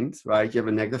mind, right? You have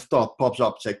a negative thought pops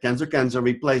up, say cancel,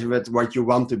 replace it with what you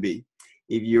want to be.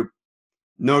 If you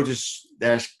notice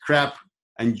there's crap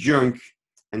and junk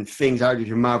and things out of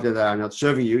your mouth that are not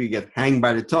serving you, you get hanged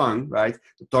by the tongue, right?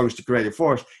 The tongue is the creative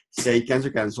force. Say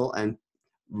cancel and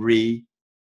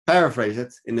paraphrase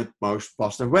it in the most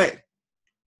positive way.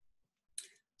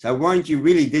 So I want you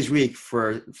really this week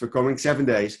for coming 7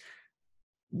 days,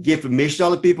 give permission to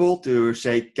other people to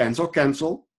say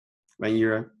cancel when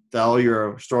you tell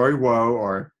your story woe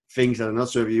or things that are not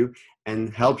serving you,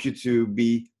 and help you to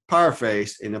be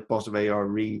paraphrased in a positive way or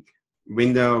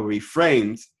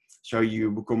reframed, so you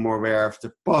become more aware of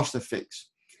the positive things.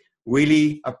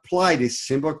 Really apply this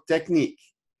simple technique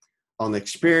on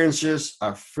experiences,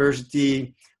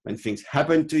 adversity, when things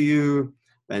happen to you,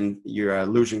 when you're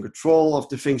losing control of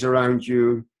the things around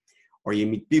you, or you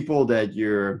meet people that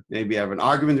you maybe have an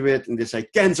argument with, and they say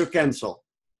cancel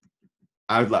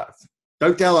out loud.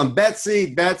 Don't tell them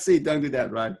Betsy, don't do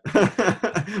that, right?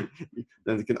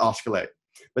 Then it can escalate.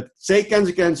 But say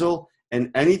cancel,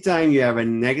 and anytime you have a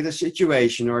negative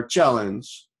situation or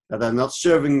challenge that are not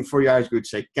serving for your highest good,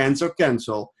 say cancel,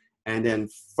 cancel, and then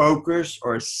focus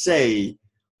or say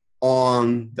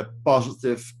on the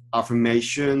positive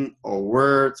affirmation or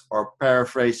word or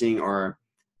paraphrasing or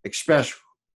express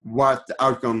what the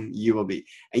outcome you will be.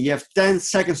 And you have 10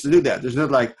 seconds to do that. There's not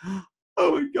like,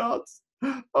 oh my God,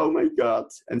 oh my God.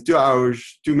 And 2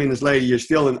 hours, 2 minutes later, you're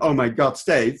still in oh my God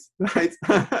state, right?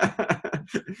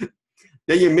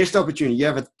 Then you missed opportunity. You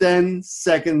have a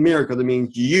 10-second miracle. That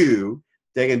means you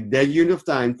take a dead unit of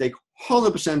time, take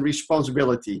 100%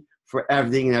 responsibility for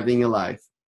everything and everything in life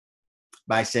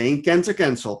by saying cancel,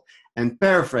 cancel, and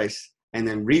paraphrase, and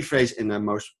then rephrase in the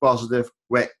most positive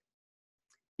way.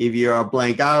 If you are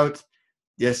blank out,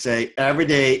 just say every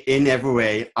day, in every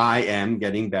way, I am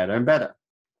getting better and better.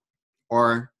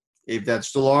 Or if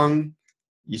that's too long,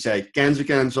 you say cancel,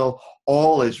 cancel,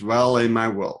 all is well in my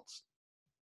world.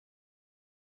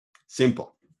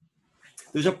 Simple.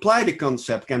 Just apply the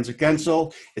concept cancel,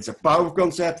 cancel. It's a powerful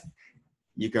concept.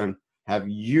 You can have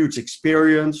huge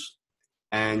experience,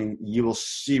 and you will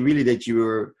see really that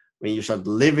when you start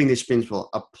living this principle,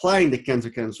 applying the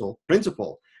cancel, cancel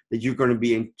principle, that you're going to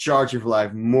be in charge of your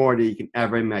life more than you can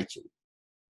ever imagine.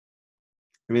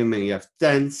 Remember, you have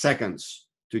 10 seconds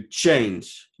to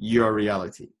change your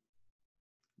reality.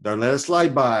 Don't let it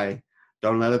slide by.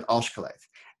 Don't let it escalate.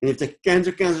 And if the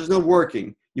cancel is not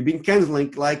working, you've been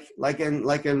canceling like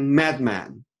a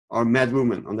madman or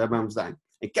madwoman on that moment's time.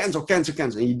 And cancel,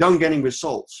 and you don't get any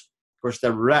results. Of course,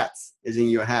 the rat is in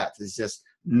your head. It's just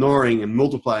gnawing and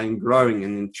multiplying and growing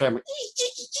and trembling.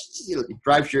 It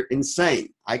drives you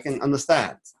insane. I can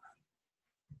understand.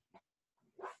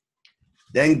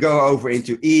 Then go over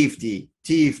into EFT,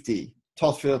 TFT,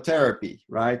 thought field therapy,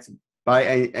 right?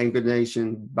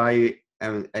 Bioanchoration,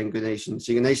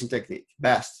 synchronization technique,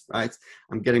 best, right?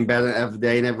 I'm getting better every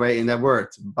day and every way in that word.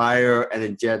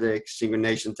 Bioenergetic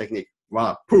synchronization technique.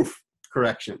 Wow, poof,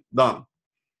 correction, done.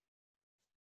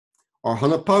 Or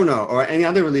Honopono or any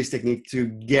other release technique to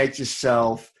get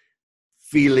yourself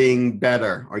feeling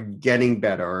better or getting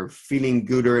better or feeling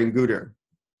gooder and gooder.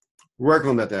 Work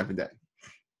on that every day.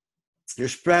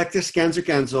 Just practice cancel,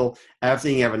 cancel.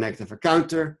 Everything you have a negative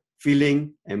encounter,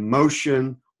 feeling,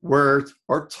 emotion, word,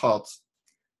 or thought.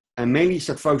 And mainly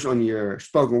set focus on your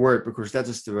spoken word because that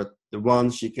is the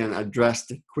ones you can address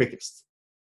the quickest.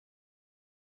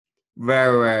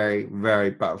 Very, very,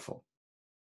 very powerful.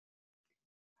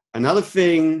 Another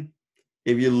thing,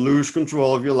 if you lose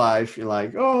control of your life, you're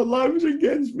like, oh, life is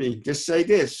against me. Just say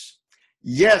this.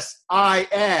 Yes, I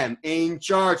am in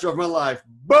charge of my life.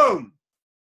 Boom!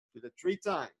 Do that 3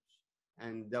 times.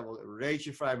 And that will raise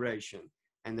your vibration.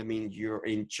 And that means you're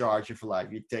in charge of your life.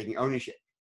 You're taking ownership.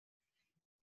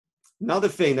 Another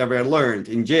thing that I learned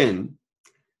in GIN,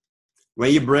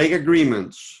 when you break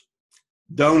agreements,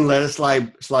 don't let it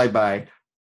slide by.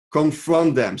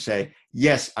 Confront them. Say,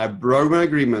 yes, I broke my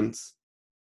agreement.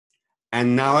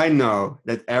 And now I know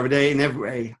that every day in every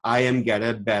way, I am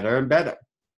getting better and better.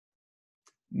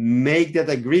 Make that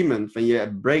agreement, when you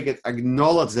break it,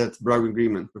 acknowledge that broken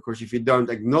agreement. Because if you don't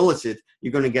acknowledge it,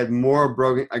 you're going to get more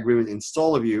broken agreement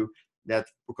installed of you that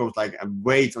becomes like a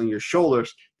weight on your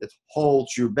shoulders that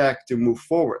holds you back to move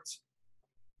forward.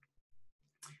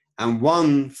 And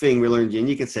one thing we learned,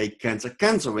 you can say cancel,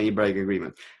 cancel when you break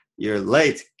agreement. You're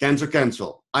late, cancel,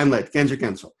 cancel. I'm late, cancel,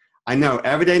 cancel. I know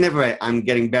every day and every way I'm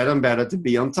getting better and better to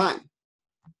be on time.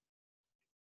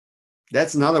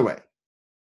 That's another way.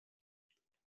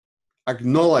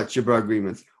 Acknowledge your broken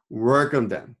agreements. Work on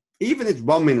them. Even if it's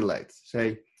 1 minute late.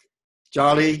 Say,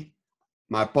 Charlie,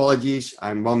 my apologies.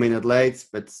 I'm 1 minute late,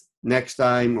 but next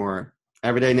time or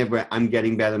every day and every way, I'm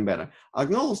getting better and better.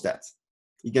 Acknowledge that.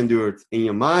 You can do it in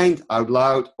your mind, out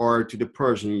loud, or to the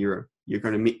person you're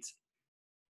going to meet.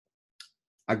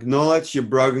 Acknowledge your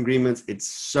broken agreements. It's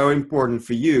so important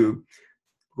for you.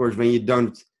 Of course, when you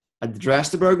don't address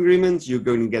the broken agreements, you're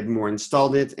going to get more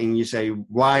installed it, and you say,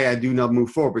 why I do not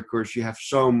move forward? Because you have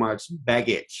so much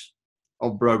baggage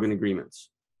of broken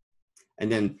agreements.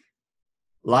 And then,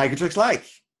 like attracts like.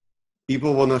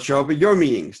 People will not show up at your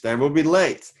meetings. They will be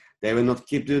late. They will not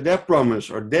keep to their promise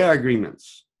or their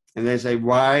agreements. And they say,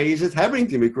 why is it happening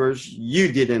to me? Because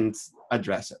you didn't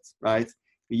address it, right?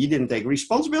 You didn't take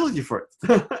responsibility for it.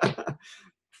 So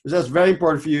that's very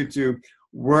important for you to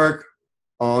work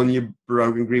on your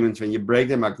broken agreements. When you break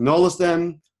them, acknowledge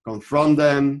them, confront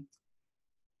them,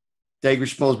 take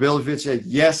responsibility for it. Say,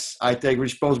 yes, I take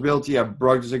responsibility. I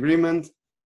broke this agreement,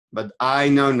 but I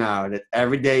know now that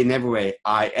every day in every way,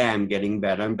 I am getting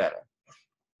better and better.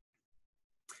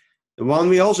 The one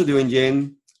we also do in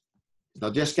GIN, it's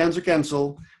not just cancel,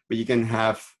 cancel, but you can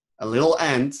have a little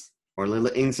and or a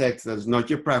little insect that's not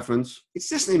your preference. It's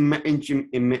just an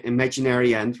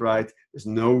imaginary ant, right? There's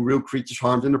no real creatures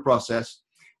harmed in the process.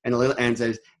 And the little ant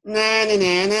says, nah, nah,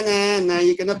 nah, nah, nah, nah,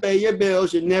 you're gonna pay your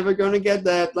bills, you're never gonna get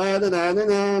that, nah, nah, nah, nah,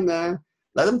 nah, nah.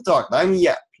 Let them talk, let them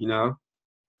yap, you know.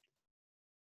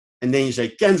 And then you say,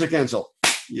 cancel, cancel.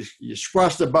 You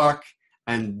squash the buck,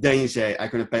 and then you say, I'm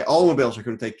gonna pay all my bills, I'm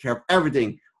gonna take care of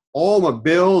everything. All my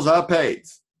bills are paid.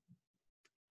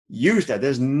 Use that.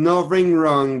 There's nothing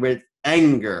wrong with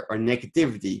anger or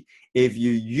negativity if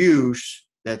you use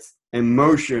that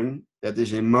emotion, that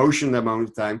is emotion that moment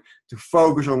of time, to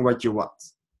focus on what you want.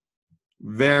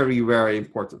 Very, very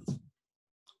important.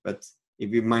 But if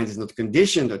your mind is not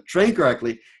conditioned or trained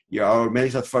correctly, you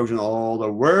automatically start focusing on all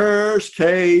the worst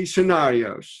case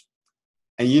scenarios.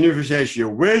 And universe says, your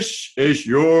wish is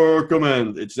your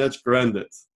command. That's granted.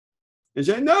 And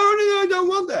say, no, I don't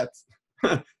want that.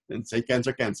 Then say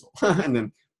cancel, cancel. And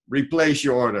then replace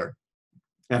your order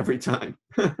every time.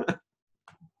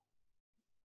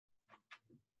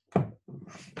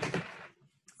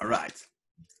 All right.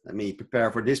 Let me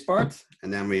prepare for this part,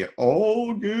 and then we are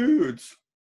all good.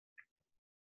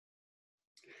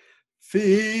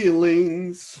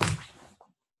 Feelings.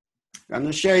 I'm going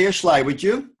to share your slide with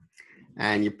you.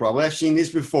 And you probably have seen this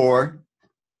before.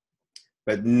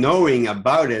 But knowing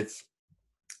about it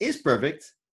is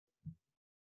perfect.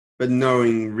 But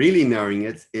really knowing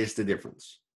it is the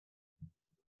difference.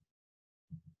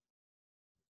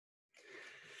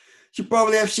 You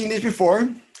probably have seen this before.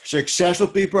 Successful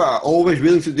people are always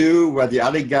willing to do what the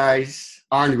other guys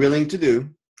aren't willing to do.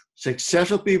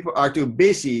 Successful people are too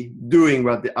busy doing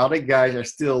what the other guys are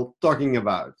still talking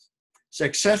about.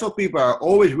 Successful people are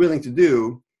always willing to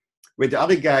do what the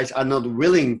other guys are not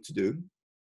willing to do.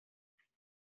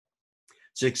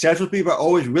 Successful people are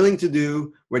always willing to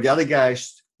do what the other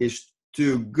guys is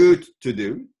too good to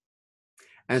do.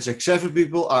 And successful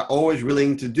people are always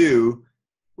willing to do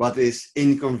what is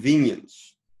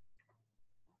inconvenience.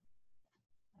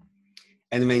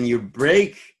 And when you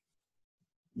break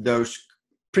those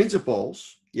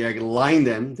principles, you align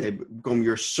them, they become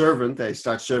your servant, they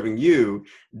start serving you,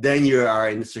 then you are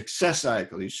in the success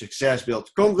cycle. Your success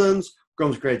builds confidence,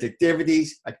 confidence creates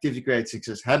activities, activity creates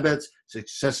success habits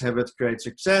create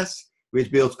success, which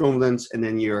builds confidence, and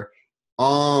then you're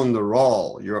on the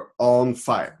roll, you're on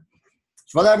fire.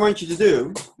 So what I want you to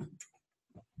do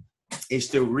is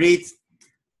to read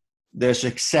the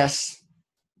success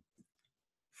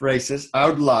phrases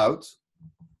out loud.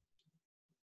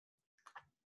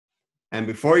 And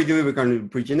before you do it, we're going to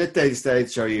put you in a theta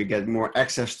state so you get more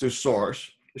access to source.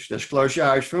 Just close your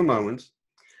eyes for a moment.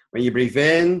 When you breathe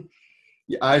in,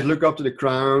 your eyes look up to the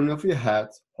crown of your head.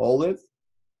 Hold it.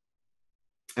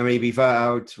 And when you breathe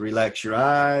out, relax your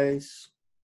eyes.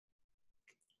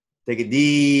 Take a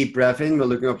deep breath in. We're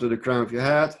looking up to the crown of your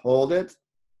head. Hold it.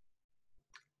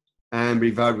 And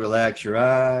breathe out, relax your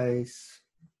eyes.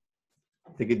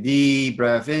 Take a deep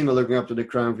breath in. We're looking up to the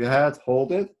crown of your head.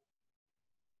 Hold it.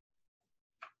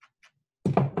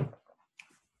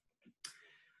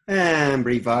 And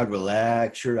breathe out,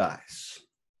 relax your eyes.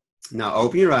 Now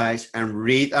open your eyes and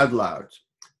read out loud.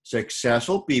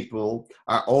 Successful people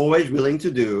are always willing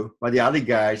to do what the other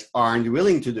guys aren't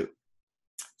willing to do.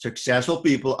 Successful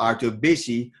people are too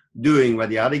busy doing what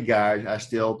the other guys are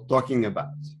still talking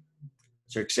about.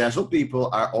 Successful people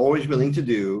are always willing to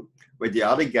do what the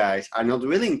other guys are not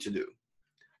willing to do.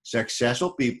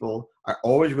 Successful people are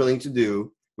always willing to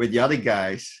do what the other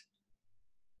guys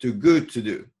too good to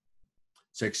do.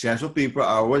 Successful people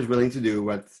are always willing to do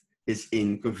what is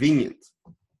inconvenient.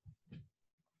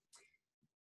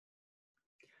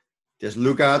 Just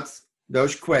look at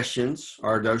those questions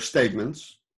or those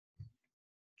statements.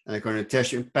 And I'm going to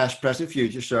test you in past, present,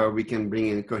 future so we can bring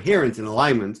in coherence and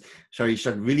alignment so you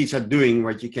really start doing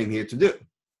what you came here to do.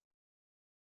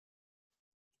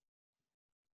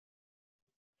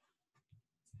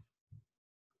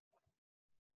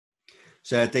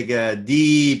 So take a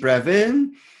deep breath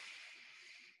in.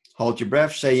 Hold your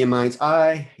breath, say in your mind's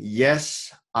eye,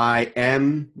 yes, I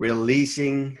am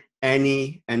releasing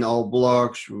any and all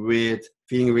blocks with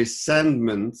feeling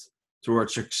resentment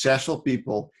towards successful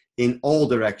people in all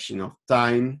directions of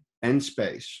time and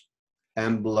space.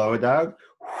 And blow it out.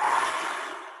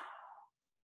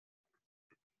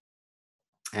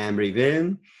 And breathe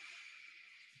in.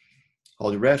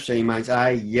 Hold your breath, say in your mind's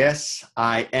eye, yes,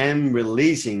 I am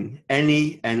releasing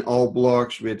any and all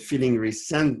blocks with feeling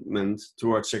resentment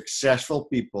towards successful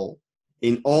people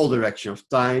in all directions of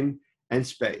time and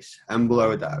space. And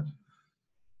blow it out.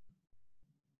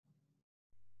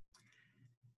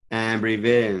 And breathe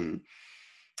in.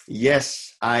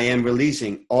 Yes, I am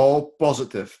releasing all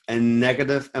positive and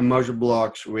negative emotional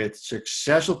blocks with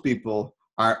successful people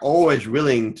are always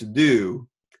willing to do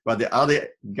what the other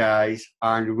guys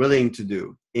aren't willing to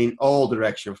do in all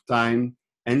directions of time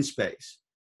and space,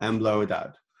 and blow it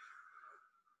out.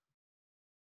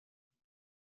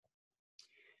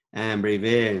 And breathe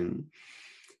in.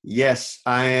 Yes,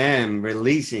 I am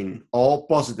releasing all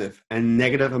positive and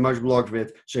negative emotional blocks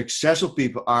with successful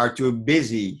people are too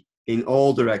busy in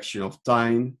all directions of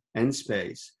time and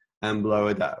space, and blow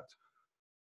it out.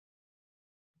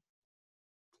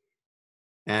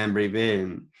 And breathe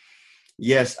in.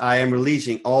 Yes, I am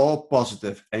releasing all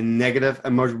positive and negative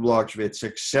emotional blocks with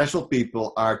successful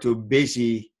people are too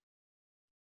busy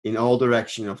in all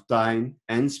directions of time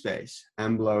and space,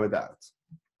 and blow it out.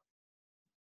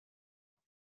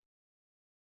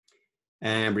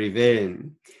 And breathe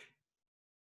in.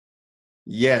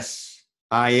 Yes,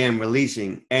 I am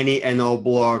releasing any and all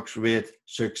blocks with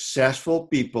successful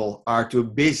people are too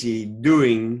busy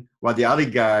doing what the other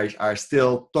guys are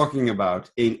still talking about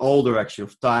in all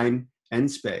directions of time and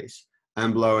space,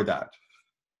 and blow it out.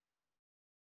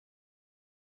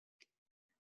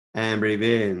 And breathe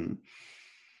in.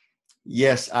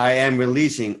 Yes, I am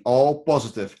releasing all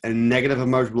positive and negative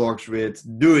emotional blocks with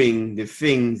doing the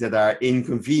things that are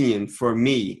inconvenient for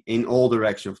me in all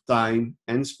directions of time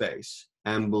and space,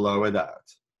 and blow it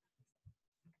out.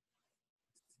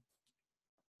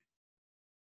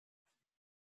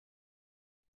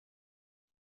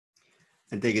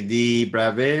 And take a deep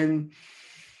breath in.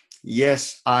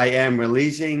 Yes, I am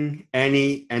releasing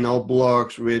any and all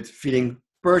blocks with feeling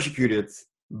persecuted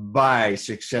by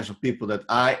successful people that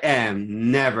I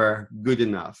am never good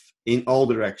enough in all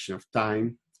directions of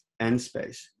time and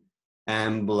space,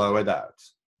 and blow it out.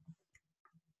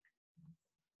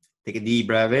 Take a deep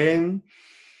breath in.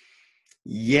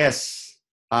 Yes,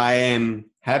 I am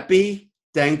happy,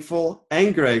 thankful,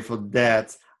 and grateful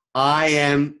that I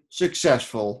am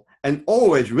successful and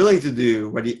always willing to do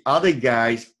what the other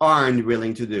guys aren't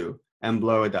willing to do, and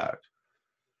blow it out.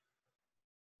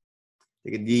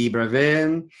 Take a deep breath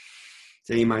in.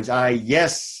 Say in your mind's eye,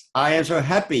 yes, I am so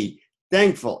happy,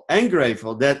 thankful, and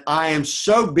grateful that I am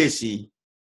so busy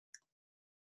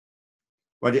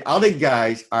what the other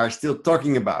guys are still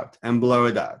talking about, and blow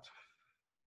it out.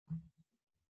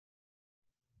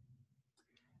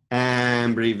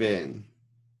 And breathe in.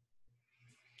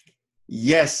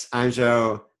 Yes, I'm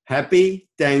so happy,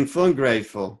 thankful, and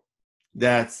grateful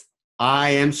that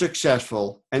I am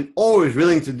successful and always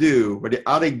willing to do what the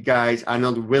other guys are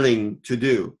not willing to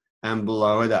do, and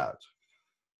blow it out.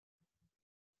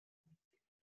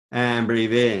 And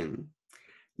breathe in.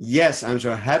 Yes, I'm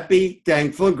so happy,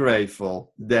 thankful, and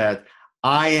grateful that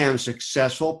I am a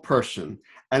successful person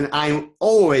and I'm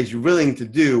always willing to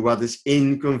do what is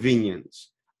inconvenient,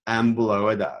 and blow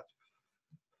it out.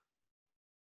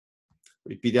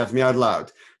 Repeat after me out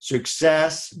loud.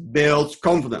 Success builds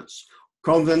confidence.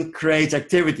 Confidence creates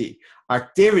activity.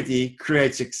 Activity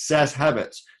creates success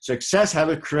habits. Success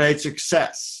habit creates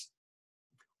success,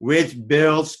 which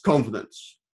builds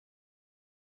confidence.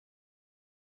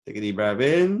 Take a deep breath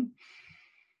in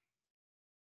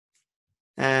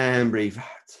and breathe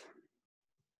out.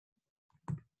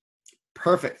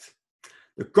 Perfect.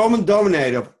 The common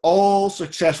denominator of all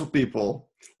successful people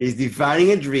is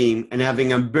defining a dream and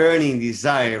having a burning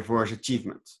desire for its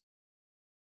achievement.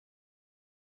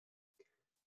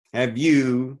 Have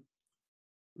you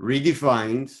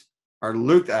redefined or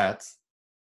looked at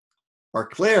or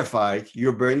clarified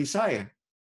your burning desire?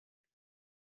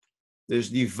 There's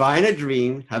define a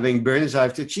dream, having burning desire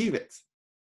to achieve it.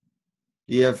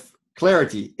 You have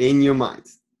clarity in your mind,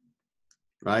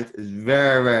 right? It's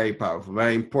very, very powerful,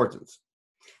 very important.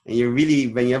 And you really,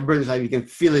 when you have burning desire, you can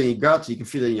feel it in your gut, you can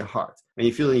feel it in your heart. When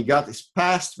you feel it in your gut, it's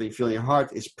past. When you feel it in your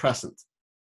heart, it's present.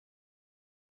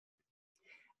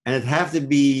 And it have to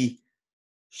be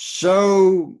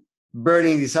so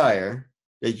burning desire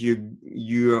that you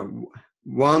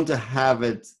want to have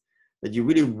it, that you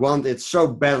really want it so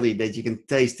badly that you can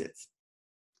taste it.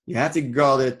 You have to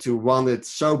got it to want it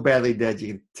so badly that you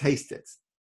can taste it.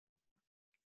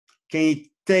 Can you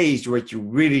taste what you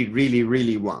really, really,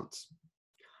 really want?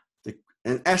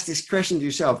 And ask this question to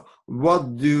yourself.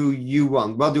 What do you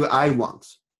want? What do I want?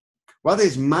 What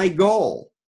is my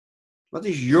goal? What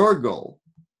is your goal?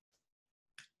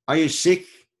 Are you sick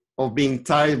of being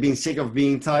tired, being sick of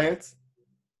being tired?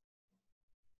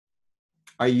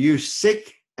 Are you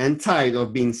sick and tired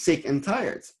of being sick and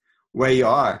tired? Where you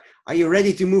are you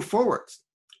ready to move forward?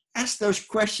 Ask those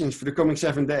questions for the coming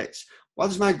 7 days. What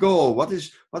is my goal? What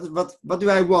do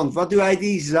I want? What do I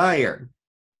desire?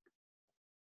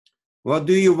 What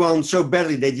do you want so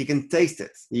badly that you can taste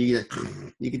it? You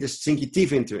can just sink your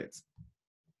teeth into it.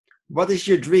 What is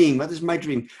your dream? What is my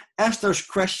dream? Ask those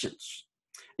questions.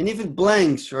 And if it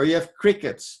blanks, or you have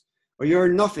crickets, or you're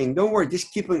nothing, don't worry.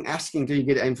 Just keep on asking till you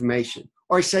get information.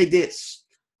 Or say this: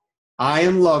 I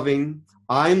am loving,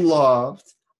 I'm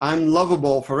loved, I'm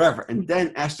lovable forever. And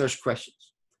then ask those questions.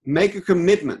 Make a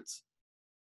commitment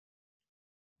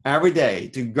every day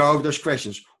to go with those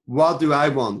questions. What do I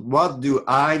want? What do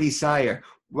I desire?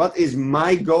 What is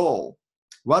my goal?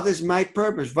 What is my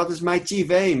purpose? What is my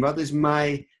chief aim? What is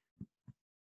my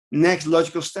next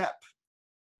logical step?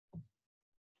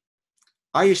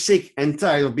 Are you sick and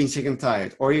tired of being sick and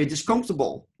tired? Or are you just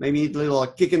comfortable? Maybe you need a little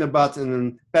kick in the butt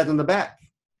and a pat on the back.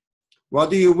 What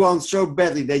do you want so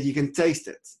badly that you can taste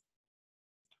it?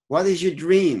 What is your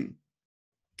dream?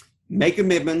 Make a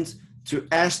commitment to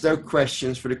ask those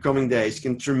questions for the coming days.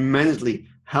 Can tremendously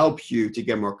help you to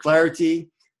get more clarity,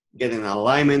 get in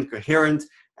alignment, coherent,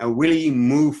 and really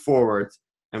move forward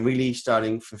and really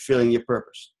starting fulfilling your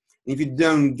purpose. If you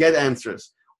don't get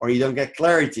answers or you don't get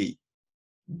clarity,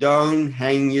 don't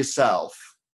hang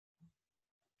yourself.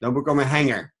 Don't become a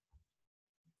hanger.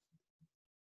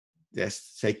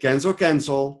 Just say cancel,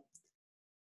 cancel.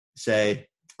 Say,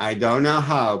 I don't know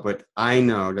how, but I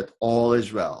know that all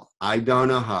is well. I don't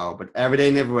know how, but every day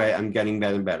and every way, I'm getting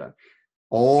better and better.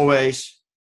 Always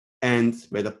end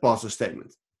with a positive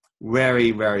statement.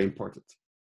 Very, very important.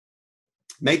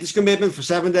 Make this commitment for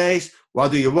 7 days.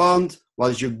 What do you want?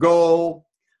 What is your goal?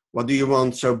 What do you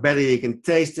want so badly you can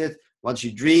taste it? What's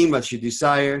your dream? What's your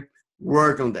desire?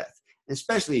 Work on that.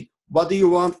 Especially, what do you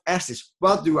want? Ask this.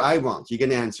 What do I want? You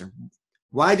can answer.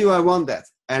 Why do I want that?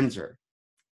 Answer.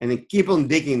 And then keep on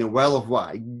digging the well of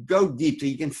why. Go deep till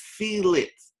you can feel it.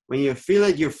 When you feel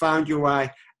it, you found your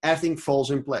why. Everything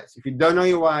falls in place. If you don't know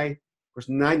your why, because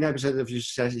 99% of your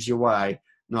success is your why,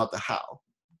 not the how.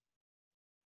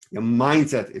 Your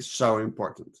mindset is so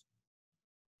important.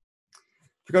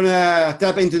 We're going to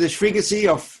tap into this frequency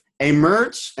of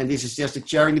emerge, and this is just a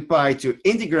cherry in the pie to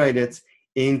integrate it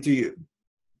into you.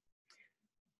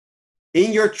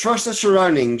 In your trusted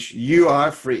surroundings, you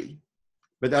are free.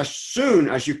 But as soon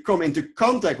as you come into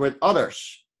contact with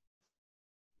others,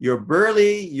 you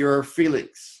bury your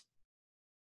feelings.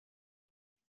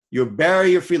 You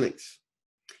bury your feelings.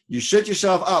 You shut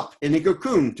yourself up in a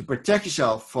cocoon to protect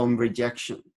yourself from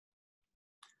rejection.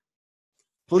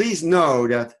 Please know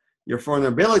that your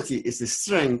vulnerability is the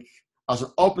strength as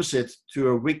an opposite to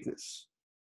a weakness.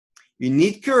 You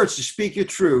need courage to speak your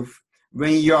truth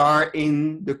when you are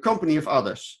in the company of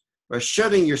others, where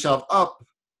shutting yourself up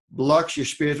blocks your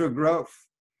spiritual growth.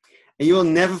 And you will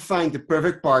never find the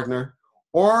perfect partner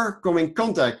or come in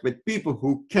contact with people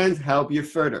who can't help you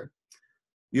further.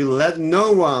 You let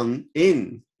no one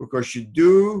in because you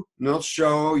do not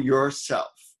show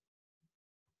yourself.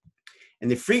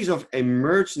 And the frequency of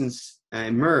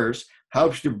emerge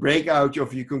helps you to break out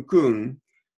of your cocoon,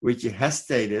 which you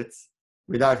hesitated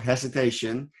without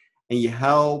hesitation, and you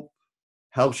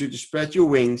helps you to spread your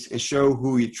wings and show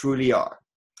who you truly are.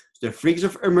 So the frequency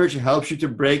of emerge helps you to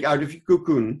break out of your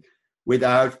cocoon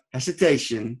without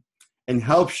hesitation and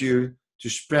helps you to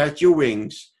spread your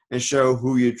wings and show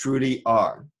who you truly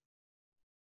are.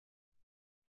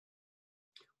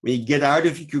 When you get out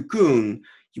of your cocoon,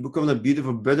 you become a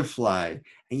beautiful butterfly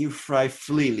and you fly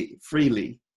freely.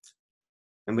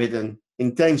 And with an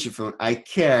intention from, I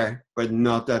care, but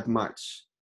not that much.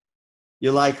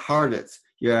 You're light-hearted.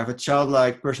 You have a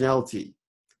childlike personality.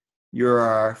 You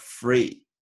are free.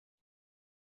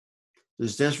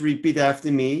 Just repeat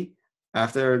after me.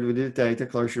 After we do the theta,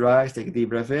 close your eyes, take a deep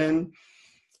breath in.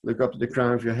 Look up to the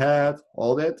crown of your head.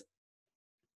 Hold it.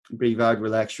 Breathe out,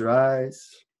 relax your eyes.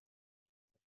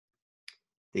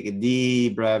 Take a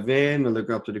deep breath in and look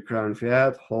up to the crown of your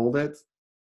head. Hold it.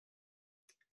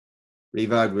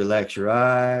 Breathe out, relax your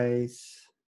eyes.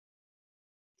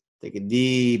 Take a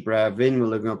deep breath in, we're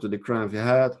looking up to the crown of your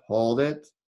head. Hold it.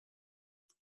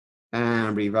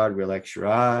 And breathe out, relax your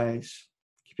eyes.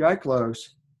 Keep your eye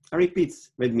closed. And repeat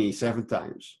with me 7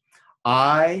 times.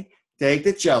 I take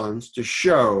the challenge to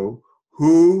show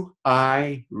who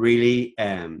I really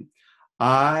am.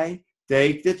 I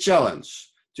take the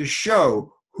challenge to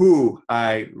show who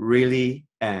I really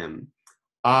am.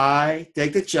 I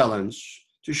take the challenge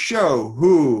to show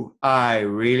who I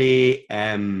really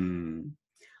am.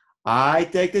 I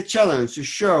take the challenge to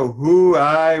show who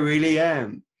I really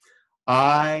am.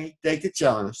 I take the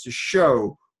challenge to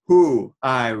show who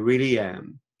I really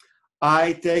am.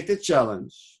 I take the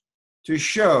challenge to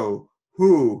show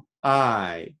who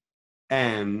I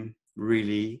am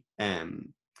really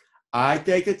am. I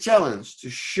take the challenge to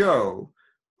show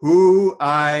who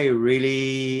I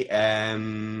really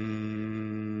am.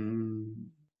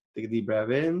 Take a deep breath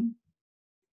in.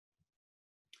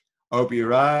 Open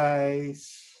your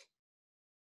eyes.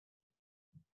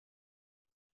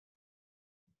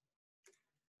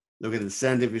 Look at the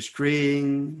center of your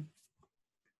screen.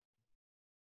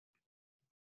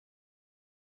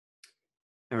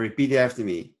 And repeat after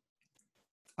me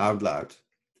out loud.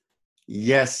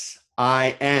 Yes,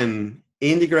 I am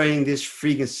integrating this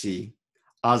frequency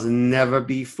as never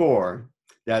before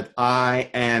that I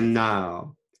am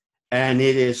now. And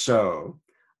it is so.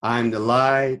 I'm the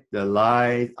light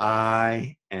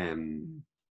I am.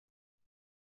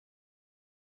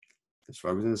 Let's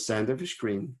focus on the center of your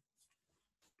screen.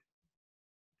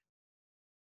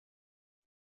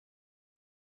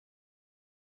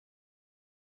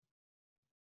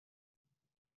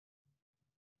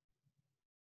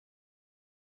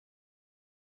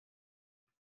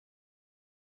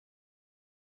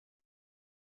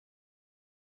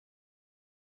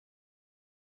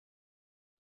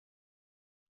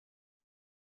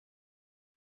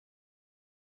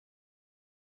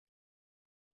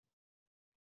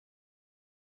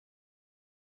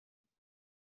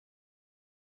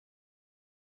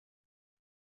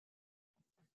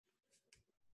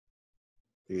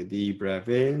 Take a deep breath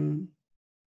in.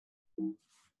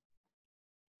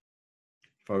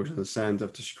 Focus on the center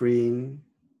of the screen.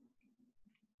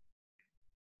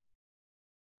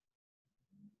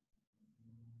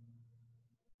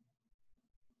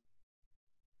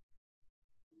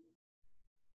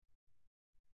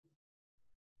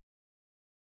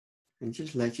 And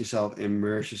just let yourself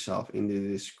immerse yourself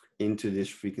into this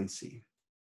frequency.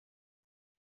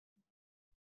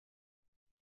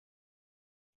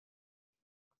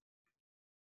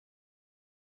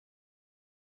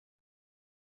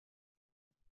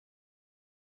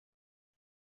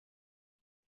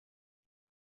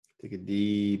 Take a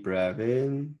deep breath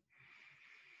in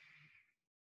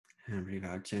and breathe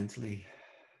out gently.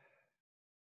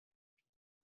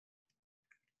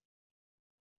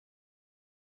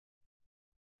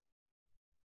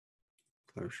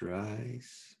 Close your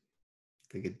eyes.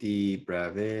 Take a deep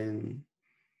breath in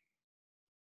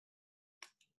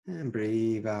and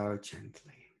breathe out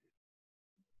gently.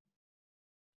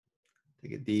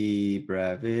 Take a deep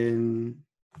breath in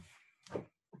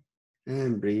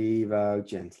and breathe out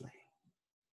gently.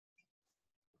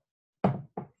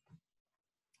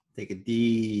 Take a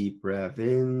deep breath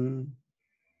in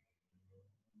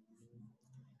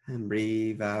and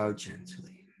breathe out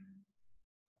gently.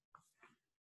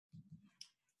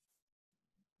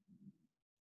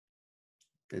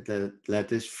 Let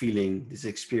this feeling, this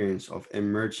experience of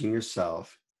emerging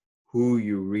yourself, who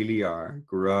you really are,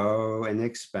 grow and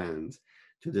expand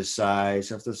to the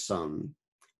size of the sun,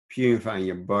 purifying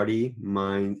your body,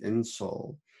 mind, and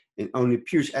soul. And only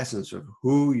pure essence of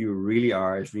who you really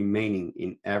are is remaining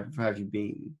in every have you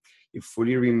been. You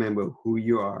fully remember who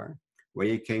you are, where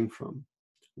you came from,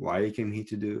 why you came here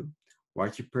to do,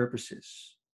 what your purpose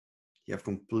is. You have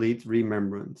complete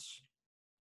remembrance.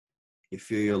 You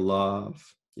feel your love,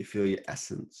 you feel your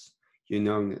essence, your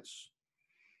knownness.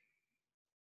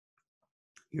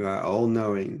 You are all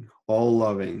knowing, all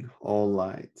loving, all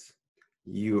light.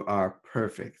 You are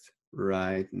perfect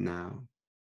right now.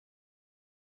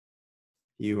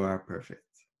 You are perfect.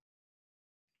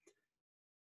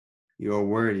 You are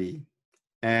worthy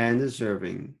and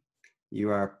deserving. You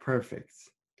are perfect.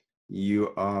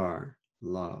 You are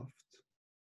loved.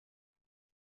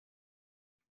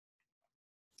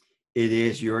 It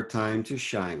is your time to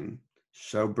shine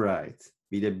so bright.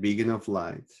 Be the beacon of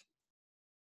light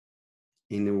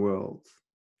in the world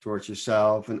towards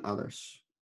yourself and others.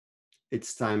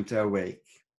 It's time to awake.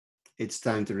 It's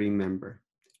time to remember.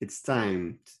 It's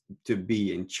time to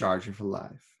be in charge of a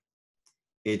life.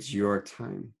 It's your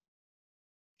time.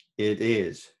 It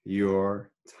is your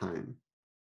time.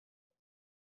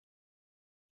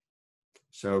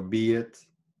 So be it.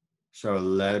 So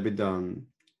let it be done.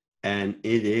 And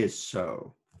it is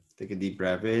so. Take a deep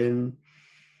breath in.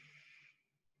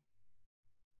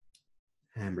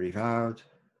 And breathe out.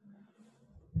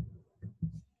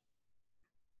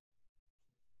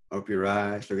 Open your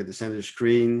eyes, look at the center of the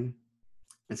screen,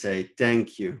 and say,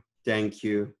 thank you, thank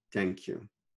you, thank you.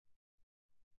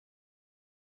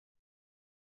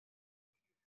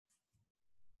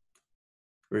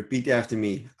 Repeat after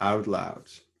me out loud.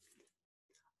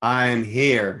 I am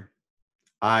here.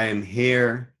 I am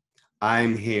here. I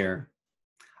am here.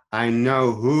 I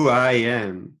know who I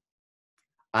am.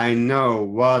 I know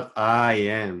what I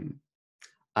am.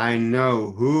 I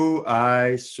know who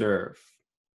I serve.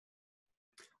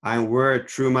 I work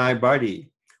through my body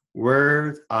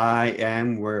Word, I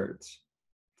am word.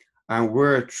 I'm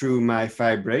word through my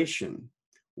vibration.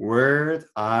 Word,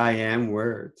 I am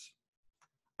word.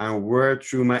 I'm word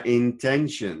through my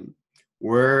intention.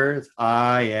 Word,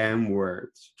 I am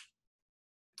word.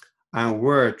 I'm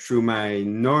word through my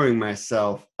knowing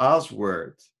myself as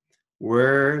word.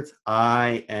 Word,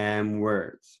 I am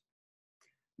word.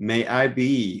 May I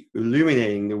be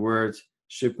illuminating the word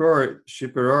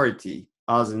superiority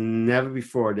as never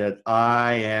before that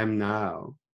I am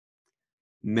now.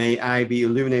 May I be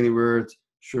illuminating the word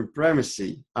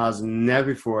supremacy as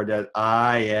never before that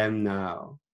I am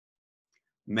now.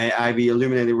 May I be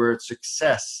illuminating the word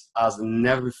success as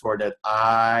never before that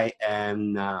I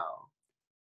am now.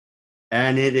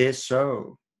 And it is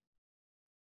so.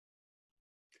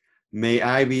 May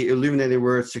I be illuminating the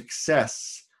word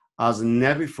success as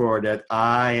never before that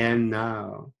I am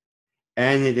now.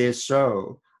 And it is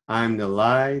so. I'm the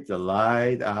light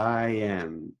I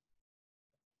am.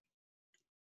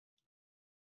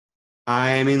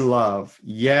 I am in love.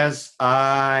 Yes,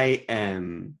 I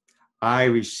am. I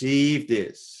receive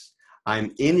this.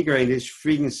 I'm integrating this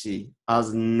frequency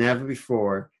as never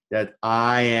before that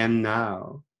I am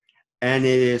now. And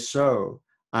it is so.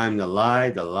 I'm the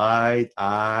light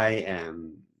I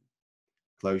am.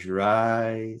 Close your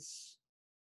eyes.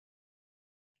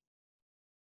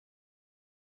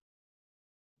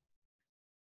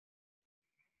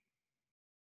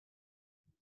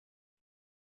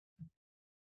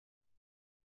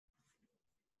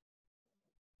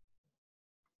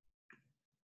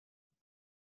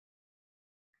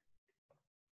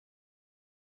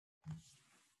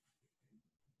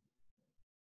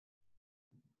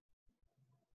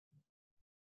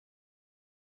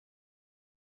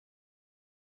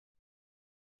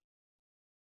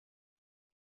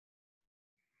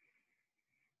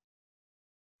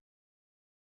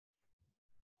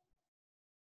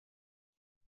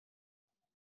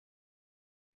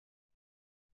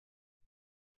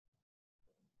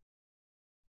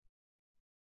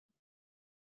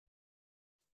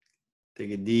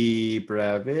 Take a deep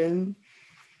breath in.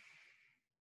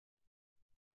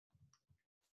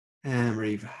 And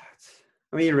breathe out.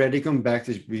 When you're ready, come back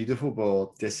to this beautiful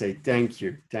ball. Just say thank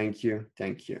you, thank you,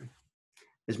 thank you.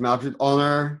 It's my absolute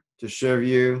honor to serve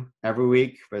you every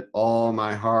week with all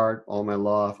my heart, all my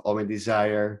love, all my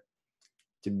desire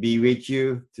to be with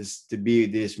you, to be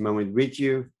this moment with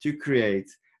you, to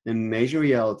create an amazing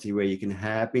reality where you can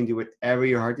happy and do whatever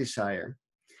your heart desire.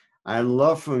 I'd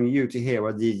love from you to hear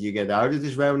what did you get out of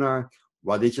this webinar?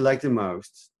 What did you like the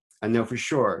most? I know for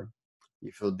sure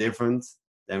you feel different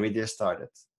than we just started.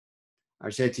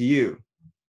 I say to you,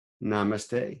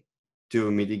 namaste. Till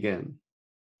we meet again.